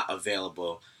are not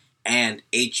available. And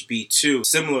HB2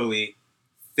 similarly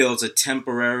fills a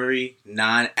temporary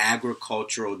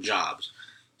non-agricultural jobs.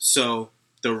 So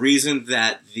the reason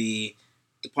that the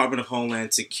Department of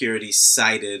Homeland Security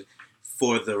cited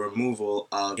for the removal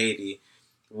of Haiti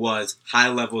was high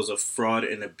levels of fraud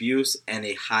and abuse and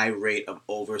a high rate of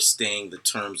overstaying the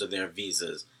terms of their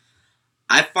visas.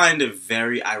 I find it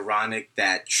very ironic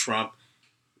that Trump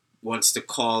wants to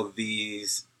call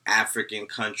these African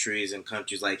countries and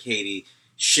countries like Haiti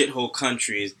shithole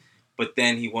countries, but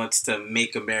then he wants to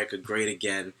make America great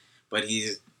again, but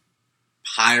he's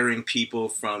hiring people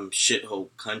from shithole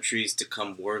countries to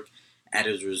come work at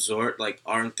his resort. Like,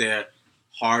 aren't there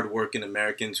hard-working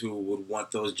Americans who would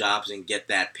want those jobs and get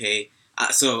that pay?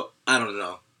 So, I don't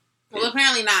know. Well,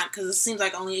 apparently not, because it seems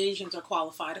like only Asians are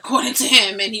qualified, according to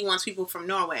him, and he wants people from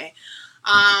Norway.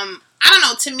 I don't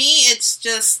know. To me, it's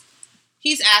just,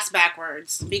 he's ass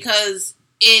backwards, because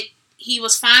he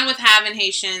was fine with having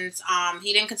Haitians.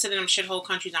 He didn't consider them shithole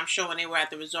countries, I'm sure, when they were at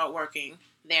the resort working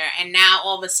there. And now,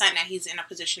 all of a sudden, that he's in a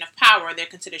position of power, they're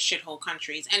considered shithole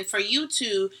countries. And for you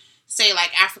to say,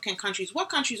 like, African countries, what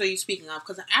countries are you speaking of?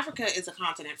 Because Africa is a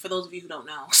continent, for those of you who don't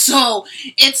know. So,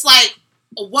 it's like,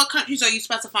 what countries are you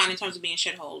specifying in terms of being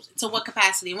shitholes? To what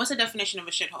capacity? And what's the definition of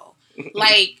a shithole?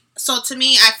 Like, so to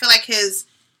me, I feel like his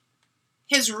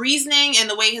reasoning and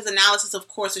the way his analysis, of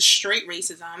course, is straight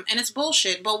racism, and it's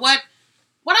bullshit. But what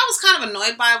I was kind of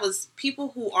annoyed by was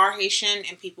people who are Haitian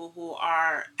and people who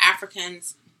are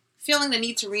Africans feeling the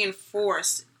need to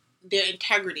reinforce their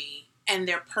integrity and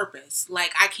their purpose.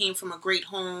 Like, I came from a great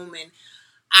home and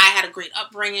I had a great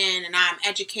upbringing and I'm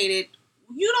educated.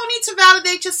 You don't need to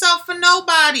validate yourself for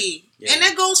nobody. Yeah. And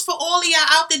that goes for all of y'all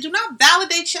out there. Do not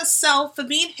validate yourself for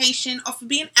being Haitian or for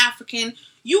being African.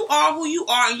 You are who you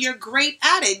are and you're great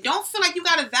at it. Don't feel like you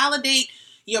got to validate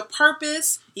your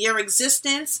purpose, your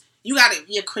existence. You got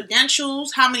your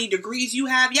credentials, how many degrees you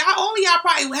have. All of y'all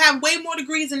probably have way more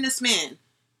degrees than this man.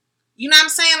 You know what I'm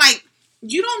saying? Like,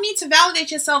 you don't need to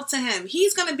validate yourself to him.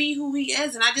 He's going to be who he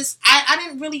is. And I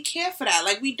didn't really care for that.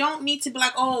 Like, we don't need to be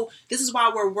like, oh, this is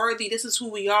why we're worthy. This is who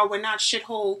we are. We're not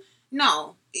shithole.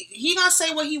 No. He going to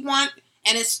say what he want.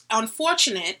 And it's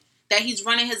unfortunate that he's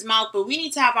running his mouth. But we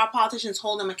need to have our politicians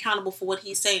hold him accountable for what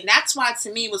he's saying. That's why,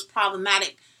 to me, it was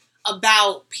problematic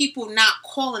about people not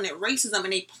calling it racism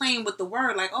and they playing with the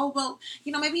word. Like, oh, well,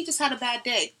 maybe he just had a bad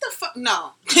day. The fuck?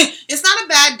 No. It's not a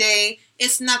bad day.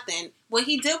 It's nothing. What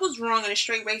he did was wrong and it's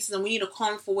straight racism. We need to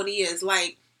call him for what he is.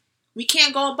 Like, we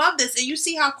can't go above this. And you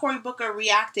see how Cory Booker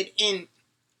reacted in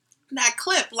that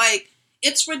clip. Like,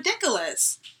 it's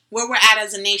ridiculous where we're at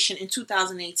as a nation in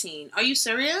 2018. Are you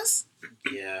serious?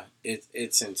 Yeah,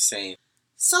 it's insane.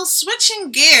 So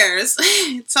switching gears,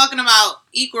 talking about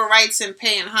equal rights and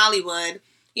pay in Hollywood,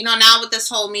 now with this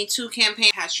whole Me Too campaign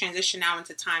has transitioned now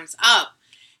into Time's Up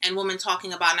and women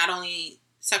talking about not only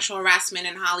sexual harassment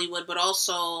in Hollywood, but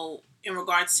also in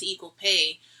regards to equal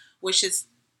pay, which is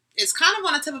kind of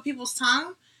on the tip of people's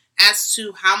tongue as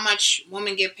to how much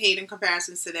women get paid in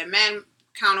comparison to their men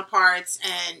counterparts,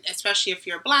 and especially if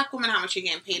you're a black woman, how much you're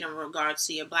getting paid in regards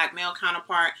to your black male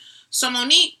counterpart. So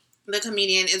Monique, the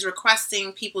comedian, is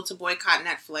requesting people to boycott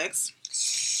Netflix.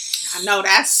 I know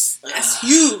that's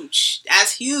huge.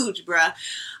 That's huge, bruh.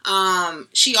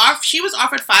 She was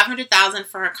offered $500,000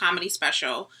 for her comedy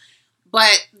special,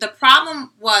 but the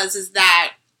problem is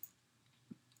that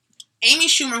Amy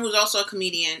Schumer, who's also a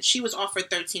comedian, she was offered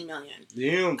 $13 million.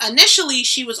 Damn. Initially,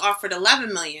 she was offered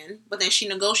 $11 million, but then she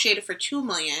negotiated for $2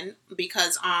 million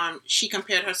because she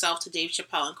compared herself to Dave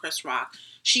Chappelle and Chris Rock.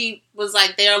 She was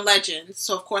like, they are legends,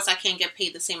 so of course I can't get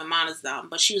paid the same amount as them.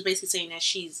 But she was basically saying that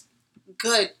she's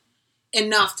good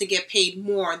enough to get paid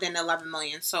more than $11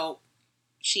 million, so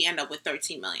she ended up with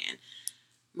 $13 million.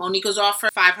 Monique was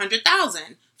offered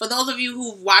 $500,000. For those of you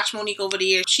who've watched Monique over the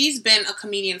years, she's been a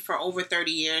comedian for over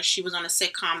 30 years. She was on a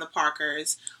sitcom, The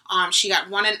Parkers. She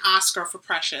won an Oscar for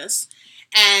Precious.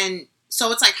 And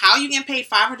so it's like, how are you getting paid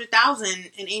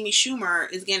 $500,000 and Amy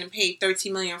Schumer is getting paid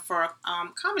 $13 million for a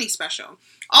comedy special?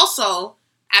 Also,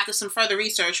 after some further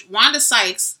research, Wanda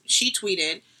Sykes, she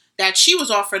tweeted that she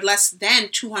was offered less than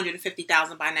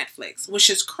 $250,000 by Netflix, which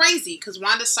is crazy because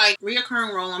Wanda Sykes'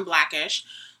 reoccurring role on Blackish,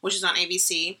 which is on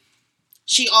ABC,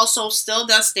 she also still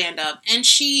does stand-up, and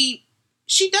she's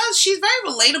very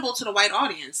relatable to the white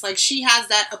audience. Like, she has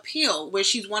that appeal where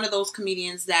she's one of those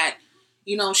comedians that,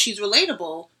 she's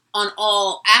relatable on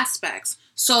all aspects.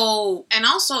 So, and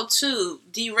also, too,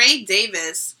 DeRay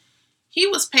Davis, he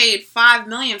was paid $5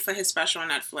 million for his special on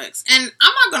Netflix. And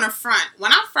I'm not going to front.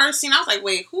 When I first seen it, I was like,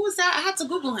 wait, who was that? I had to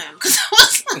Google him, because I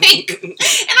was like, and I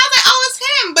was like, oh, it's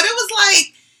him. But it was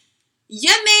like,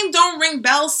 your name don't ring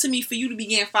bells to me for you to be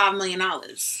getting $5 million. And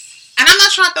I'm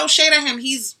not trying to throw shade at him.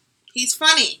 He's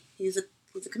funny. He's a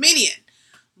comedian.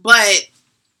 But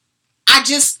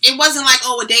it wasn't like,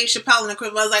 oh, with Dave Chappelle and the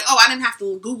Chris. I was like, oh, I didn't have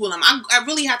to Google him. I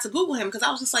really had to Google him because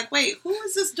I was just like, wait, who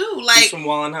is this dude? Like, he's from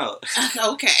Wallin' Out.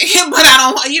 Okay, but I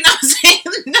don't, you know what I'm saying?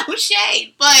 No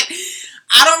shade, but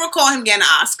I don't recall him getting an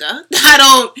Oscar.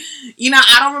 I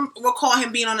don't recall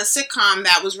him being on a sitcom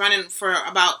that was running for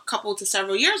about a couple to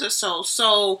several years or so.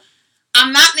 So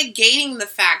I'm not negating the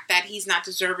fact that he's not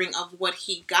deserving of what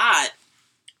he got,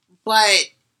 but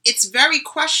it's very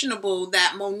questionable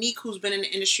that Monique, who's been in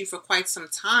the industry for quite some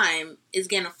time, is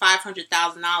getting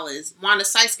 $500,000. Wanda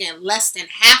Sykes getting less than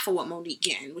half of what Monique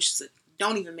getting, which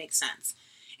don't even make sense.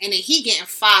 And then he getting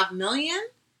 $5 million.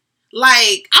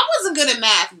 Like, I wasn't good at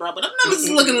math, bro, but them numbers is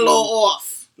looking a little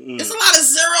off. There's a lot of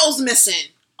zeros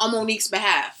missing on Monique's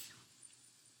behalf.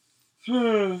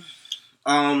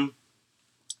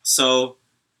 So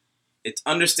it's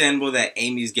understandable that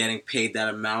Amy's getting paid that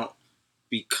amount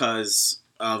because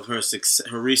of her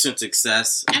recent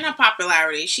success and her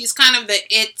popularity. She's kind of the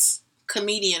it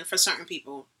comedian for certain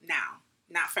people now,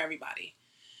 not for everybody.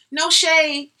 No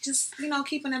shade, just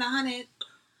keeping it 100.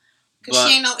 Because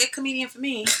she ain't no it comedian for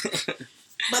me.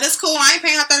 But it's cool. I ain't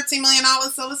paying her $13 million,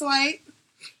 so it's like.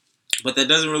 But that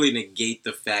doesn't really negate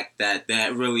the fact that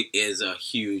really is a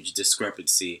huge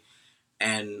discrepancy.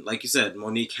 And like you said,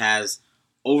 Monique has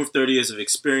over 30 years of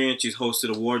experience. She's hosted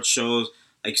award shows.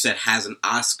 Like you said, has an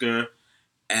Oscar.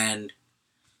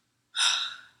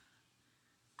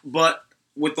 But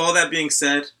with all that being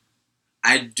said,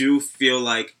 I do feel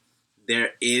like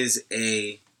there is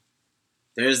the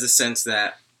sense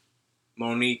that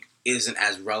Monique isn't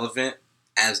as relevant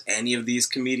as any of these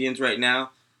comedians right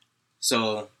now.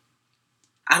 So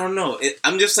I don't know.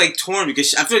 I'm just like torn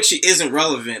because I feel like she isn't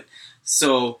relevant.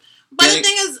 So, but the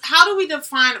thing is, how do we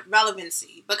define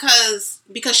relevancy? Because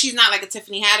she's not like a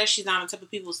Tiffany Haddish. She's not on the tip of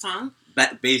people's tongue.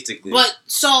 Basically. But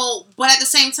at the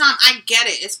same time, I get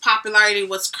it. It's popularity,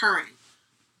 what's current.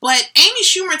 But Amy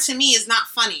Schumer to me is not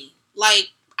funny. Like,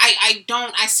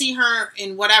 I see her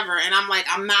in whatever, and I'm like,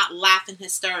 I'm not laughing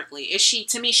hysterically.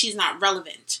 To me, she's not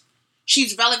relevant.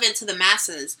 She's relevant to the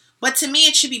masses. But to me,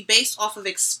 it should be based off of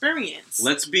experience.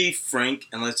 Let's be frank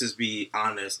and let's just be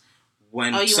honest. You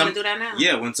want to do that now?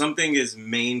 Yeah, when something is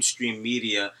mainstream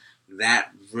media,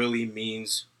 that really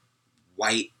means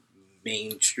white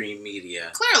mainstream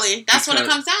media. Clearly, that's what it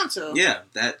comes down to. Yeah,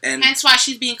 and hence why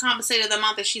she's being compensated the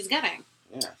amount that she's getting.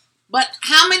 Yeah. But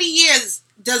how many years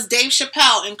does Dave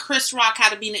Chappelle and Chris Rock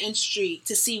have to be in the industry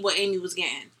to see what Amy was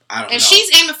getting? I don't know. If she's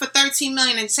aiming for $13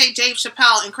 million and say Dave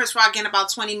Chappelle and Chris Rock getting about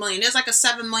 $20 million, there's like a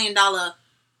 $7 million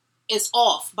is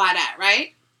off by that,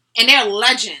 right? And they're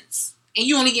legends. And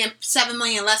you only get $7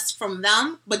 million less from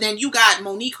them. But then you got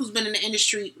Monique, who's been in the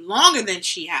industry longer than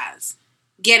she has,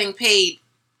 getting paid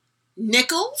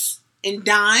nickels and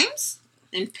dimes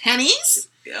and pennies.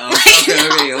 Okay.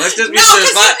 Let's just be sure.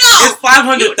 It's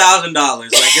 $500,000.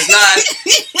 Like, it's not.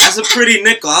 That's a pretty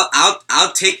nickel.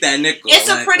 I'll take that nickel. It's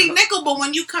a pretty nickel, but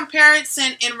when you compare it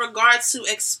in regards to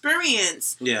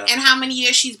experience, and how many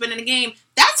years she's been in the game,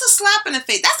 that's a slap in the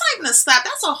face. That's not even a slap.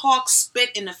 That's a hawk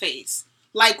spit in the face.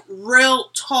 Like, real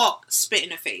talk spit in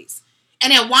the face.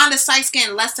 And then Wanda Sykes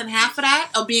getting less than half of that,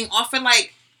 or being offered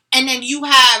and then you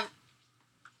have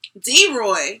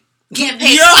D-Roy getting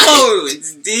paid.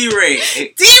 It's D-Ray.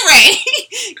 D-Ray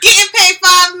getting paid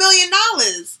 $5 million.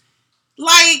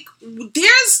 Like,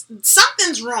 there's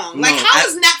something's wrong. Like, how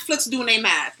is Netflix doing their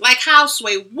math? Like, how are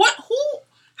they doing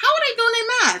their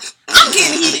math? I'm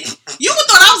getting heated. You would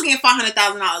thought I was getting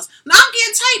 $500,000. Now I'm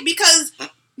getting tight because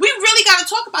we really got to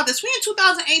talk about this. We're in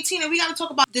 2018 and we got to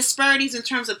talk about disparities in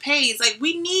terms of pays. Like,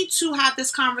 we need to have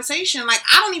this conversation. Like,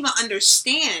 I don't even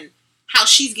understand how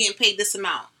she's getting paid this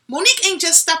amount. Monique ain't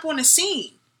just stepped on the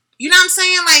scene. You know what I'm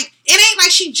saying? Like, it ain't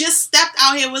like she just stepped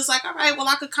out here and was like, all right, well,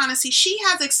 I could kind of see. She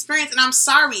has experience, and I'm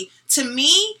sorry. To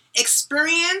me,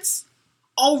 experience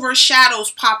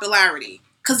overshadows popularity.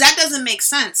 Because that doesn't make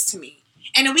sense to me.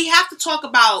 And then we have to talk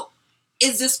about,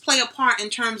 is this play a part in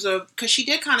terms of, because she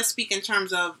did kind of speak in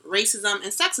terms of racism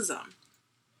and sexism.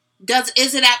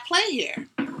 Is it at play here?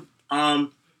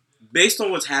 Based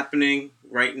on what's happening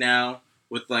right now,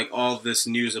 with like all this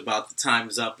news about the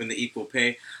time's up and the equal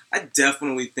pay, I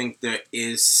definitely think there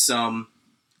is something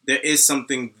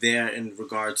there in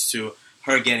regards to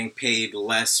her getting paid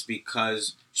less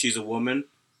because she's a woman.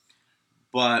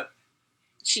 But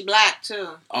she black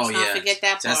too. Let's not forget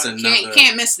that part.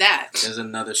 Can't miss that. There's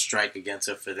another strike against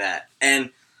her for that.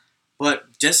 But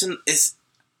it's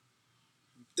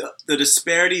the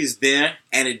disparity is there,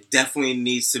 and it definitely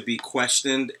needs to be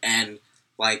questioned and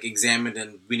like examined,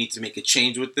 and we need to make a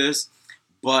change with this.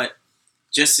 But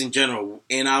just in general,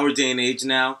 in our day and age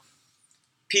now,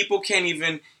 people can't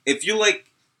even, if you like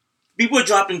people are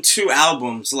dropping 2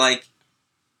 albums like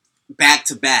back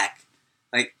to back,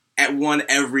 like at one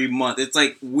every month. It's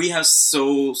like we have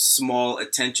so small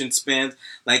attention spans.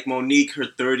 Like Monique, her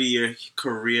 30-year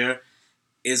career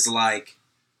is like.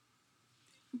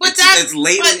 But it's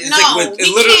lately. But it's no, like, we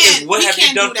literally, can't. What we have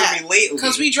can't you done do that for me lately?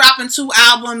 Because we dropping 2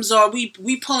 albums, or we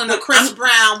pulling a Chris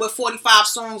Brown with 45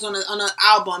 songs on an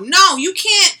album. No, you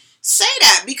can't say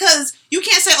that, because you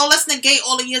can't say, "Oh, let's negate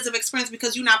all the years of experience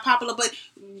because you're not popular." But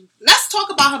let's talk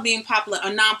about her being popular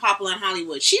or non-popular in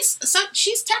Hollywood. She's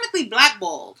technically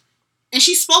blackballed, and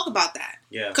she spoke about that.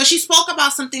 Yeah. Because she spoke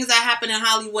about some things that happened in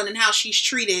Hollywood and how she's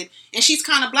treated, and she's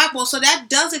kind of blackballed. So that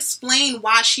does explain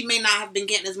why she may not have been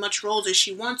getting as much roles as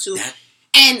she wants to.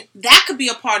 And that could be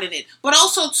a part of it. But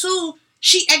also, too,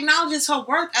 she acknowledges her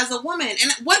worth as a woman.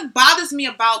 And what bothers me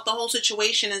about the whole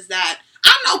situation is that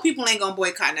I know people ain't going to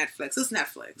boycott Netflix. It's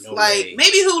Netflix. No like, way.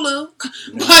 maybe Hulu,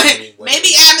 No but way. maybe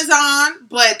Amazon.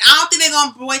 But I don't think they're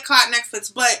going to boycott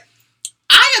Netflix. But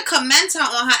I commend her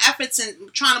on her efforts in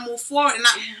trying to move forward. And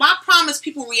I promise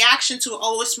people reaction to,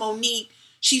 oh, it's Monique.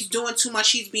 She's doing too much.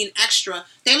 She's being extra.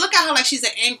 They look at her like she's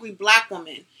an angry black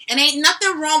woman. And ain't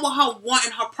nothing wrong with her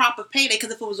wanting her proper payday.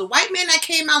 Because if it was a white man that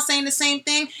came out saying the same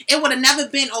thing, it would have never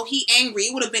been, oh, he angry.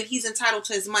 It would have been, he's entitled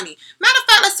to his money. Matter of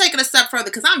fact, let's take it a step further,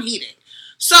 because I'm heated.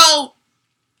 So,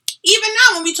 even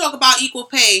now when we talk about equal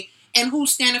pay and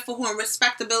who's standing for who in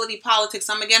respectability politics,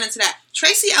 I'm going to get into that.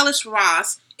 Tracee Ellis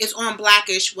Ross is on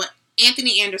Blackish with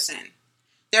Anthony Anderson.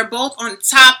 They're both on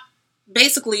top,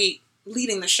 basically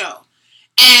leading the show.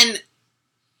 And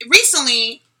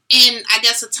recently, in, I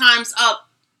guess, a Time's Up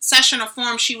session or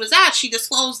forum she was at, she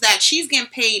disclosed that she's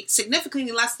getting paid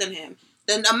significantly less than him.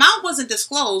 The amount wasn't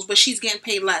disclosed, but she's getting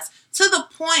paid less. To the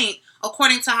point,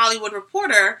 according to Hollywood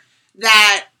Reporter,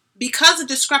 that because the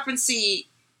discrepancy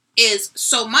is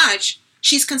so much,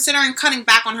 she's considering cutting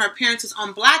back on her appearances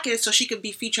on Blackish so she could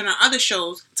be featured on other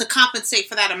shows to compensate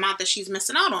for that amount that she's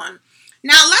missing out on.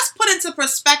 Now, let's put into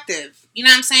perspective, you know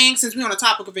what I'm saying, since we're on the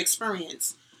topic of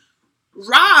experience.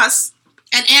 Ross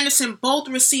and Anderson both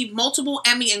received multiple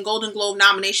Emmy and Golden Globe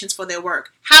nominations for their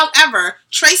work. However,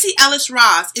 Tracee Ellis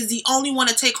Ross is the only one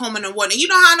to take home an award. And you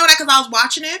know how I know that? Because I was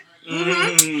watching it.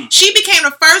 Mm-hmm. She became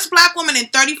the first black woman in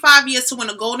 35 years to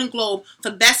win a Golden Globe for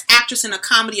Best Actress in a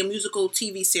Comedy or Musical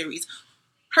TV Series.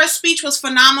 Her speech was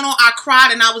phenomenal. I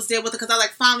cried and I was there with her because I was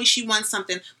like, finally she won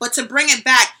something. But to bring it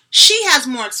back, she has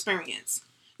more experience.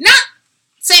 Not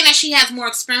saying that she has more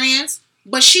experience,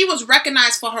 but she was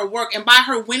recognized for her work, and by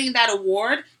her winning that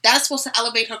award, that is supposed to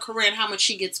elevate her career and how much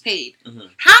she gets paid. Mm-hmm.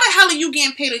 How the hell are you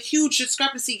getting paid a huge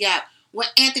discrepancy gap with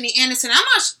Anthony Anderson? I'm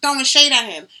not throwing shade at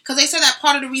him, because they said that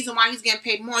part of the reason why he's getting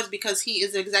paid more is because he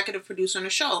is the executive producer on the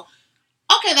show.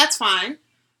 Okay, that's fine,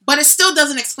 but it still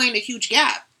doesn't explain the huge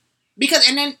gap. Because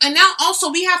and now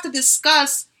also we have to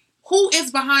discuss who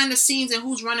is behind the scenes and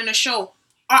who's running the show.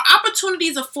 Are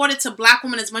opportunities afforded to black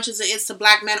women as much as it is to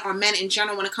black men or men in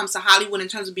general when it comes to Hollywood in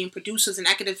terms of being producers and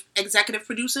executive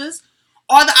producers?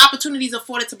 Are the opportunities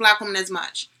afforded to black women as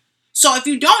much? So if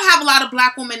you don't have a lot of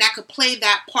black women that could play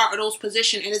that part of those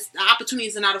positions and the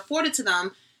opportunities are not afforded to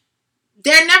them,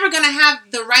 they're never going to have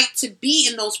the right to be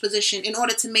in those positions in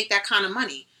order to make that kind of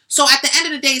money. So at the end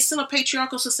of the day, it's still a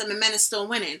patriarchal system and men is still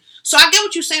winning. So I get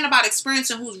what you're saying about experience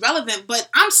and who's relevant, but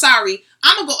I'm sorry.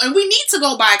 I'm going to go, and we need to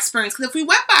go by experience, because if we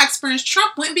went by experience,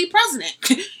 Trump wouldn't be president.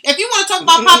 If you want to talk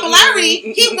about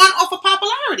popularity, he won off of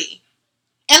popularity.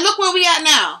 And look where we at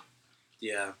now.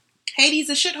 Yeah. Haiti's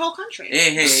a shithole country.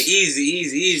 Hey,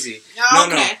 easy. Okay.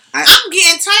 No. I'm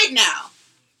getting tight now.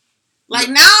 Like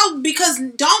now, because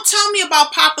don't tell me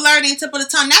about popularity and tip of the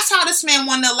tongue. That's how this man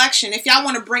won the election. If y'all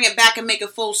want to bring it back and make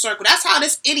it full circle, that's how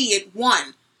this idiot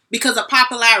won, because of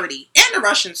popularity. And the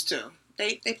Russians too.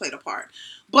 They played a part.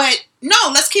 But no,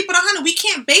 let's keep it 100. We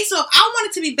can't base off. I want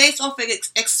it to be based off of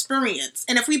experience.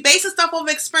 And if we base the stuff off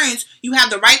experience, you have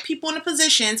the right people in the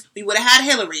positions. We would have had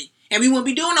Hillary, and we wouldn't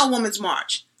be doing no Women's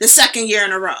March the second year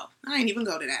in a row. I ain't even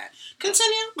go to that.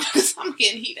 Continue, because I'm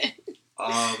getting heated.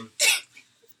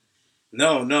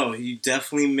 No, you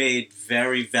definitely made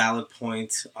very valid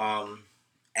points.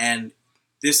 And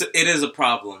it is a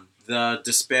problem. The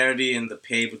disparity in the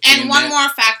pay between and one more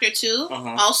factor too.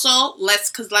 Uh-huh. Also,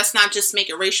 let's not just make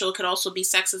it racial. It could also be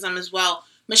sexism as well.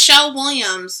 Michelle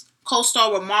Williams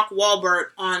co-starred with Mark Wahlberg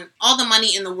on All the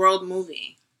Money in the World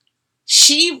movie.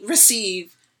 She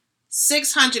received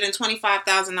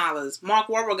 $625,000. Mark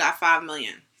Wahlberg got $5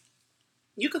 million.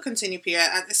 You could continue,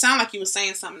 Pierre. It sounded like you were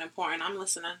saying something important. I'm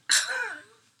listening.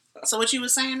 So what you were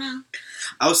saying now?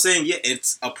 I was saying, yeah,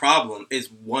 it's a problem. It's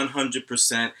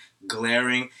 100%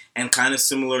 glaring and kind of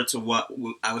similar to what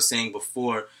I was saying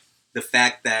before. The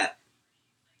fact that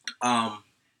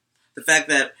the fact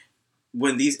that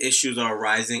when these issues are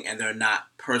arising and they're not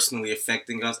personally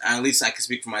affecting us, at least I can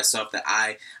speak for myself that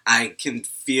I can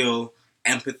feel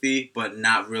empathy, but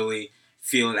not really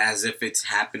feel it as if it's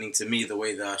happening to me the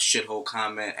way the shithole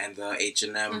comment and the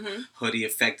H&M hoodie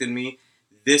affected me.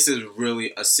 This is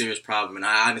really a serious problem, and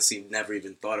I honestly never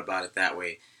even thought about it that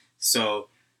way. So,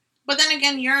 but then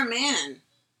again, you're a man,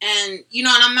 and and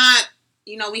I'm not.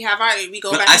 We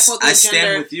go back and forth with I gender.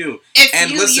 stand with you.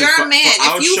 If you're a man,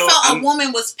 if you felt a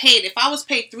woman was paid, if I was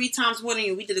paid 3 times more than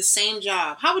you, we did the same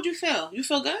job, how would you feel? You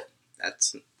feel good?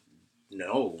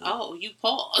 No. Oh, you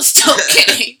paused.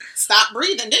 Okay. Stop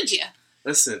breathing, did you?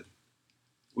 Listen,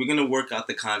 we're going to work out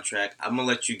the contract. I'm going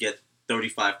to let you get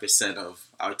 35% of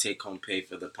our take-home pay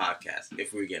for the podcast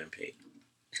if we're getting paid.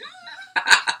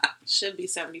 Should be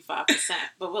 75%,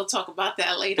 but we'll talk about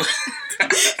that later.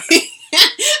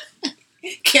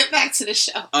 Get back to the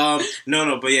show.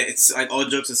 No, but yeah, it's like, all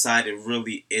jokes aside, it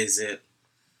really isn't.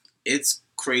 It's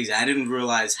crazy. I didn't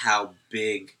realize how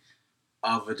big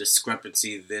of a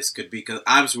discrepancy this could be, because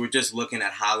obviously we're just looking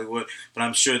at Hollywood, but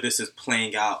I'm sure this is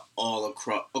playing out all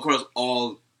across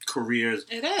all careers,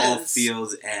 it is. All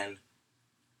fields,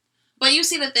 But you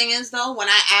see, the thing is, though, when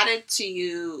I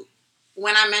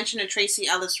mentioned to Tracee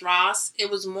Ellis Ross, it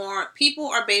was more, people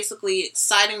are basically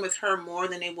siding with her more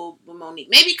than they will with Monique.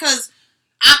 Maybe because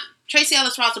Tracee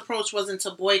Ellis Ross' approach wasn't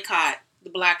to boycott the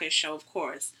Blackish show, of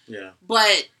course. Yeah.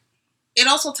 But it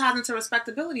also ties into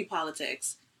respectability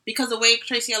politics. Because the way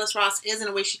Tracee Ellis Ross is and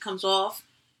the way she comes off,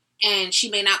 and she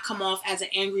may not come off as an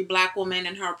angry black woman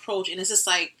in her approach, and it's just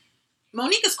like,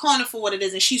 Monique is calling it for what it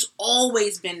is, and she's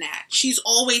always been that. She's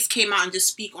always came out and just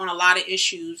speak on a lot of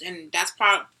issues, and that's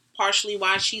partially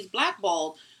why she's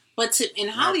blackballed. But in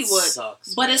Hollywood,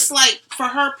 sucks, but man. It's like, for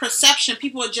her perception,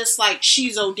 people are just like,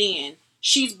 she's ODing.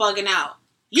 She's bugging out.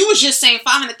 You was just saying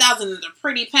 500,000 is a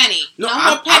pretty penny. No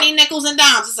more penny, nickels, and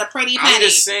dimes. It's a pretty penny. I'm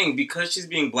just saying, because she's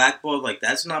being blackballed, like,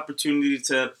 that's an opportunity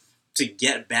to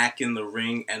get back in the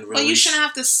ring and really... But you shouldn't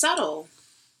have to settle.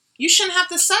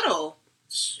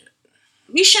 Shit.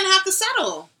 We shouldn't have to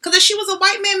settle. Because if she was a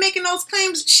white man making those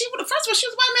claims, first of all, she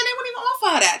was a white man, they wouldn't even offer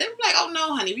her that. They would be like, oh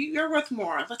no, honey, you're worth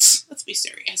more. Let's be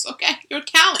serious, okay? You're a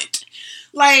talent.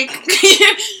 Like...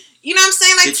 You know what I'm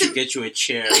saying? Like, get you a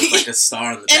chair with like a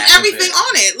star on the back and everything of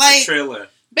it. on it, like a trailer.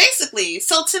 Basically.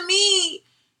 So to me,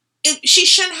 she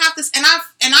shouldn't have this. And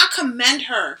I commend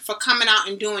her for coming out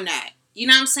and doing that. You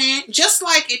know what I'm saying? Just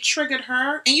like it triggered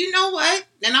her. And you know what?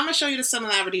 And I'm gonna show you the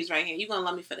similarities right here. You're gonna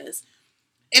love me for this.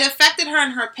 It affected her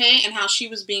and her pay and how she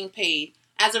was being paid.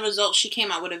 As a result, she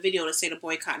came out with a video to say to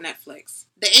boycott Netflix.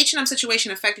 The H&M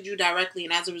situation affected you directly,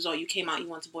 and as a result, you came out, you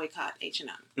want to boycott H&M.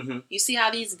 Mm-hmm. You see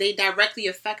how they directly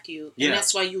affect you, and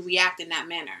that's why you react in that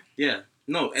manner. Yeah.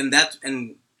 No, and that's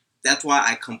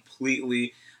why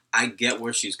I get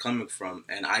where she's coming from,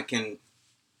 and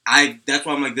that's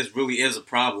why I'm like, this really is a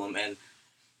problem, and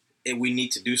we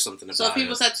need to do something about it. So if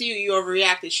people said to you, you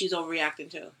overreacted, she's overreacting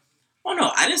too. Oh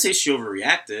no, I didn't say she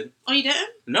overreacted. Oh, you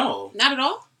didn't? No. Not at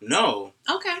all? No.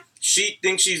 Okay. She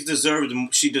thinks she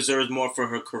deserves more for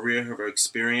her career, her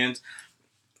experience.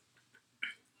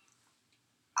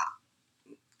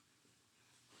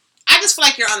 I just feel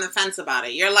like you're on the fence about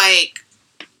it. You're like,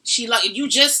 you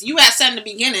had said in the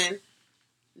beginning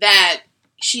that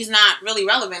she's not really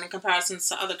relevant in comparison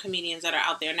to other comedians that are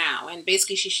out there now, and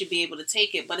basically she should be able to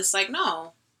take it. But it's like,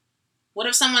 no. What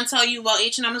if someone tell you, well,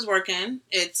 H&M is working,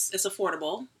 it's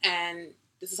affordable, and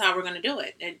this is how we're going to do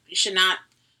it. And you should not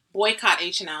boycott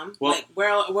H&M. Well, like, where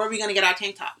are we going to get our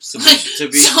tank tops? So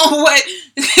what?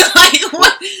 Like,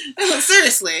 what?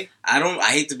 Seriously.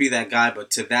 I hate to be that guy,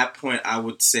 but to that point, I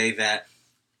would say that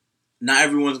not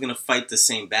everyone's going to fight the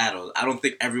same battle. I don't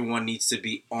think everyone needs to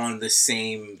be on the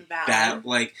same battle.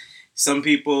 Like, some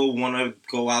people want to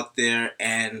go out there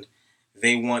and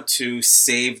they want to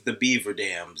save the beaver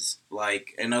dams.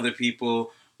 Like, and other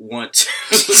people want to...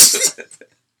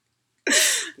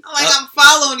 I'm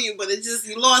following you, but it's just,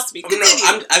 you lost me. Continue.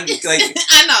 No, I'm like...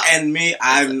 I know. And me,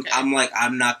 I'm like,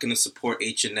 I'm not going to support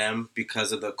H&M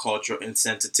because of the cultural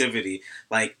insensitivity.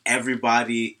 Like, everyone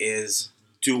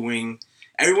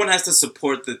has to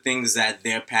support the things that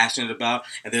they're passionate about,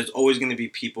 and there's always going to be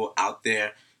people out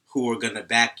there who are going to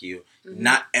back you. Mm-hmm.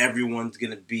 Not everyone's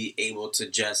going to be able to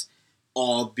just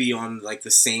all be on like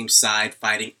the same side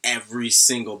fighting every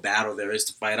single battle there is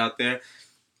to fight out there.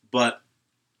 But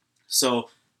so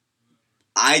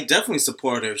I definitely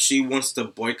support her. If she wants to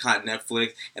boycott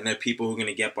Netflix and there are people who are going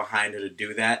to get behind her to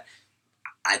do that,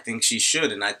 I think she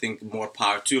should, and I think more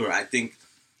power to her. I think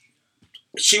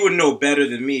she would know better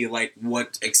than me, like,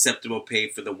 what acceptable pay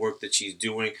for the work that she's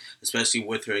doing, especially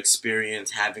with her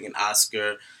experience, having an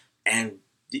Oscar, and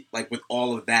like with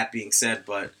all of that being said,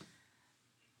 but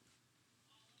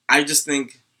I just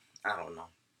think, I don't know.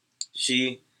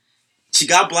 She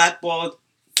got blackballed,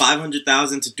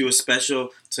 $500,000 to do a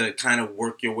special to kind of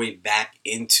work your way back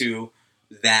into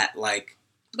that, like.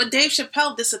 But Dave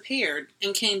Chappelle disappeared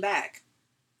and came back.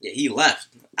 Yeah, he left.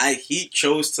 He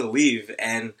chose to leave,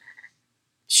 and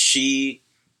she,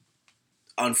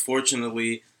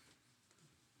 unfortunately,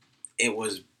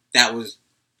 that was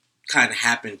kind of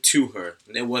happened to her.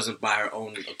 It wasn't by her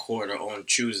own accord or own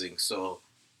choosing. So,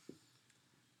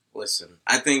 listen,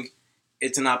 I think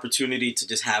it's an opportunity to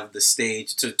just have the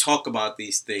stage to talk about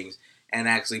these things and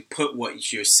actually put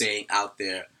what you're saying out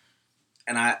there.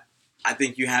 And I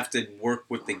think you have to work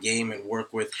with the game and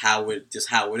work with how it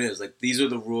is. Like, these are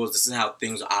the rules. This is how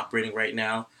things are operating right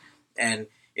now. And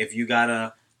if you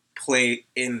gotta play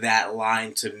in that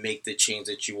line to make the change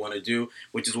that you want to do,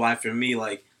 which is why for me,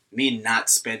 like, me not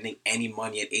spending any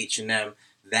money at H&M,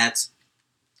 that's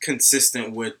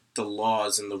consistent with the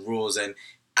laws and the rules. And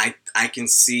I can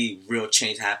see real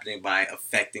change happening by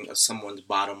affecting someone's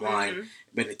bottom line,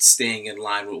 but it's staying in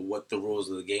line with what the rules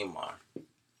of the game are.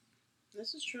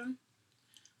 This is true.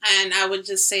 And I would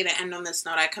just say to end on this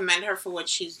note, I commend her for what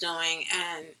she's doing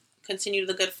and continue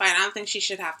the good fight. I don't think she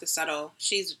should have to settle.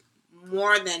 She's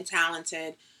more than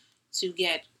talented to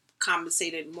get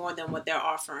compensated more than what they're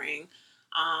offering.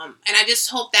 And I just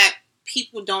hope that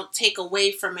people don't take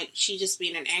away from it, she just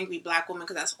being an angry black woman,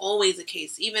 because that's always the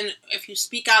case. Even if you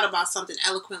speak out about something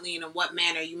eloquently and in what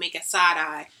manner, you make a side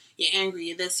eye, you're angry,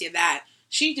 you're this, you're that.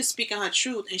 She just speaking her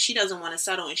truth, and she doesn't want to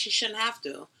settle, and she shouldn't have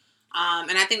to.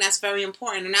 And I think that's very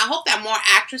important. And I hope that more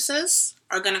actresses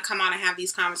are going to come out and have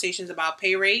these conversations about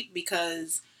pay rate,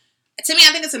 because to me,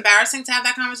 I think it's embarrassing to have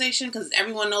that conversation because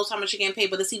everyone knows how much you're getting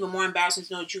paid, but it's even more embarrassing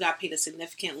to know that you got paid a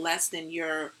significant less than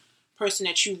your person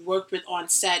that you worked with on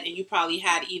set, and you probably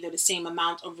had either the same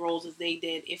amount of roles as they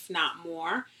did, if not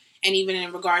more. And even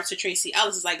in regards to Tracy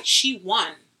Ellis, it's like she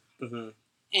won an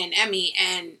Emmy,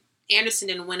 and Anderson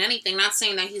didn't win anything. Not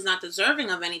saying that he's not deserving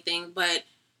of anything, but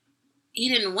he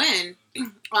didn't win.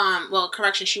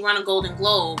 She won a Golden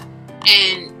Globe,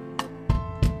 and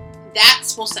that's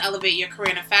supposed to elevate your career.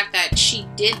 And the fact that she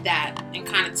did that and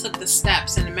kind of took the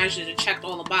steps and the measures to check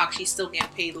all the box, she's still getting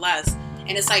paid less.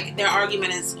 And it's like their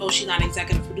argument is, oh, she's not an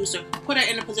executive producer. Put her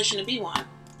in a position to be one.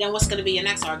 Then what's going to be your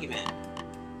next argument?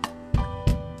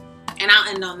 And I'll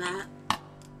end on that.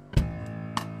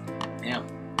 Yeah.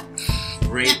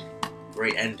 Great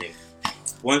ending.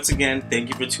 Once again, thank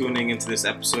you for tuning into this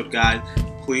episode, guys.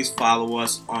 Please follow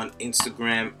us on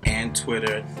Instagram and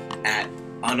Twitter at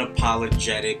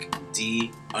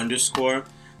unapologeticd_.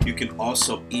 You can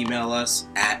also email us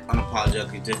at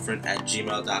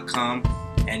unapologeticallydifferent@gmail.com.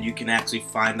 And you can actually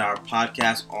find our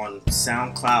podcast on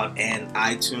SoundCloud and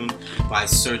iTunes by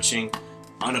searching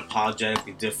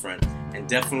Unapologetically Different. And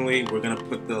definitely, we're going to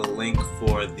put the link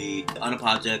for the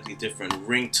Unapologetically Different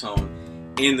ringtone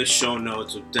in the show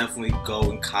notes. So definitely go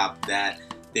and cop that.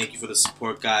 Thank you for the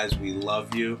support, guys. We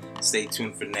love you. Stay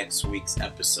tuned for next week's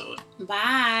episode.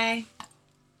 Bye.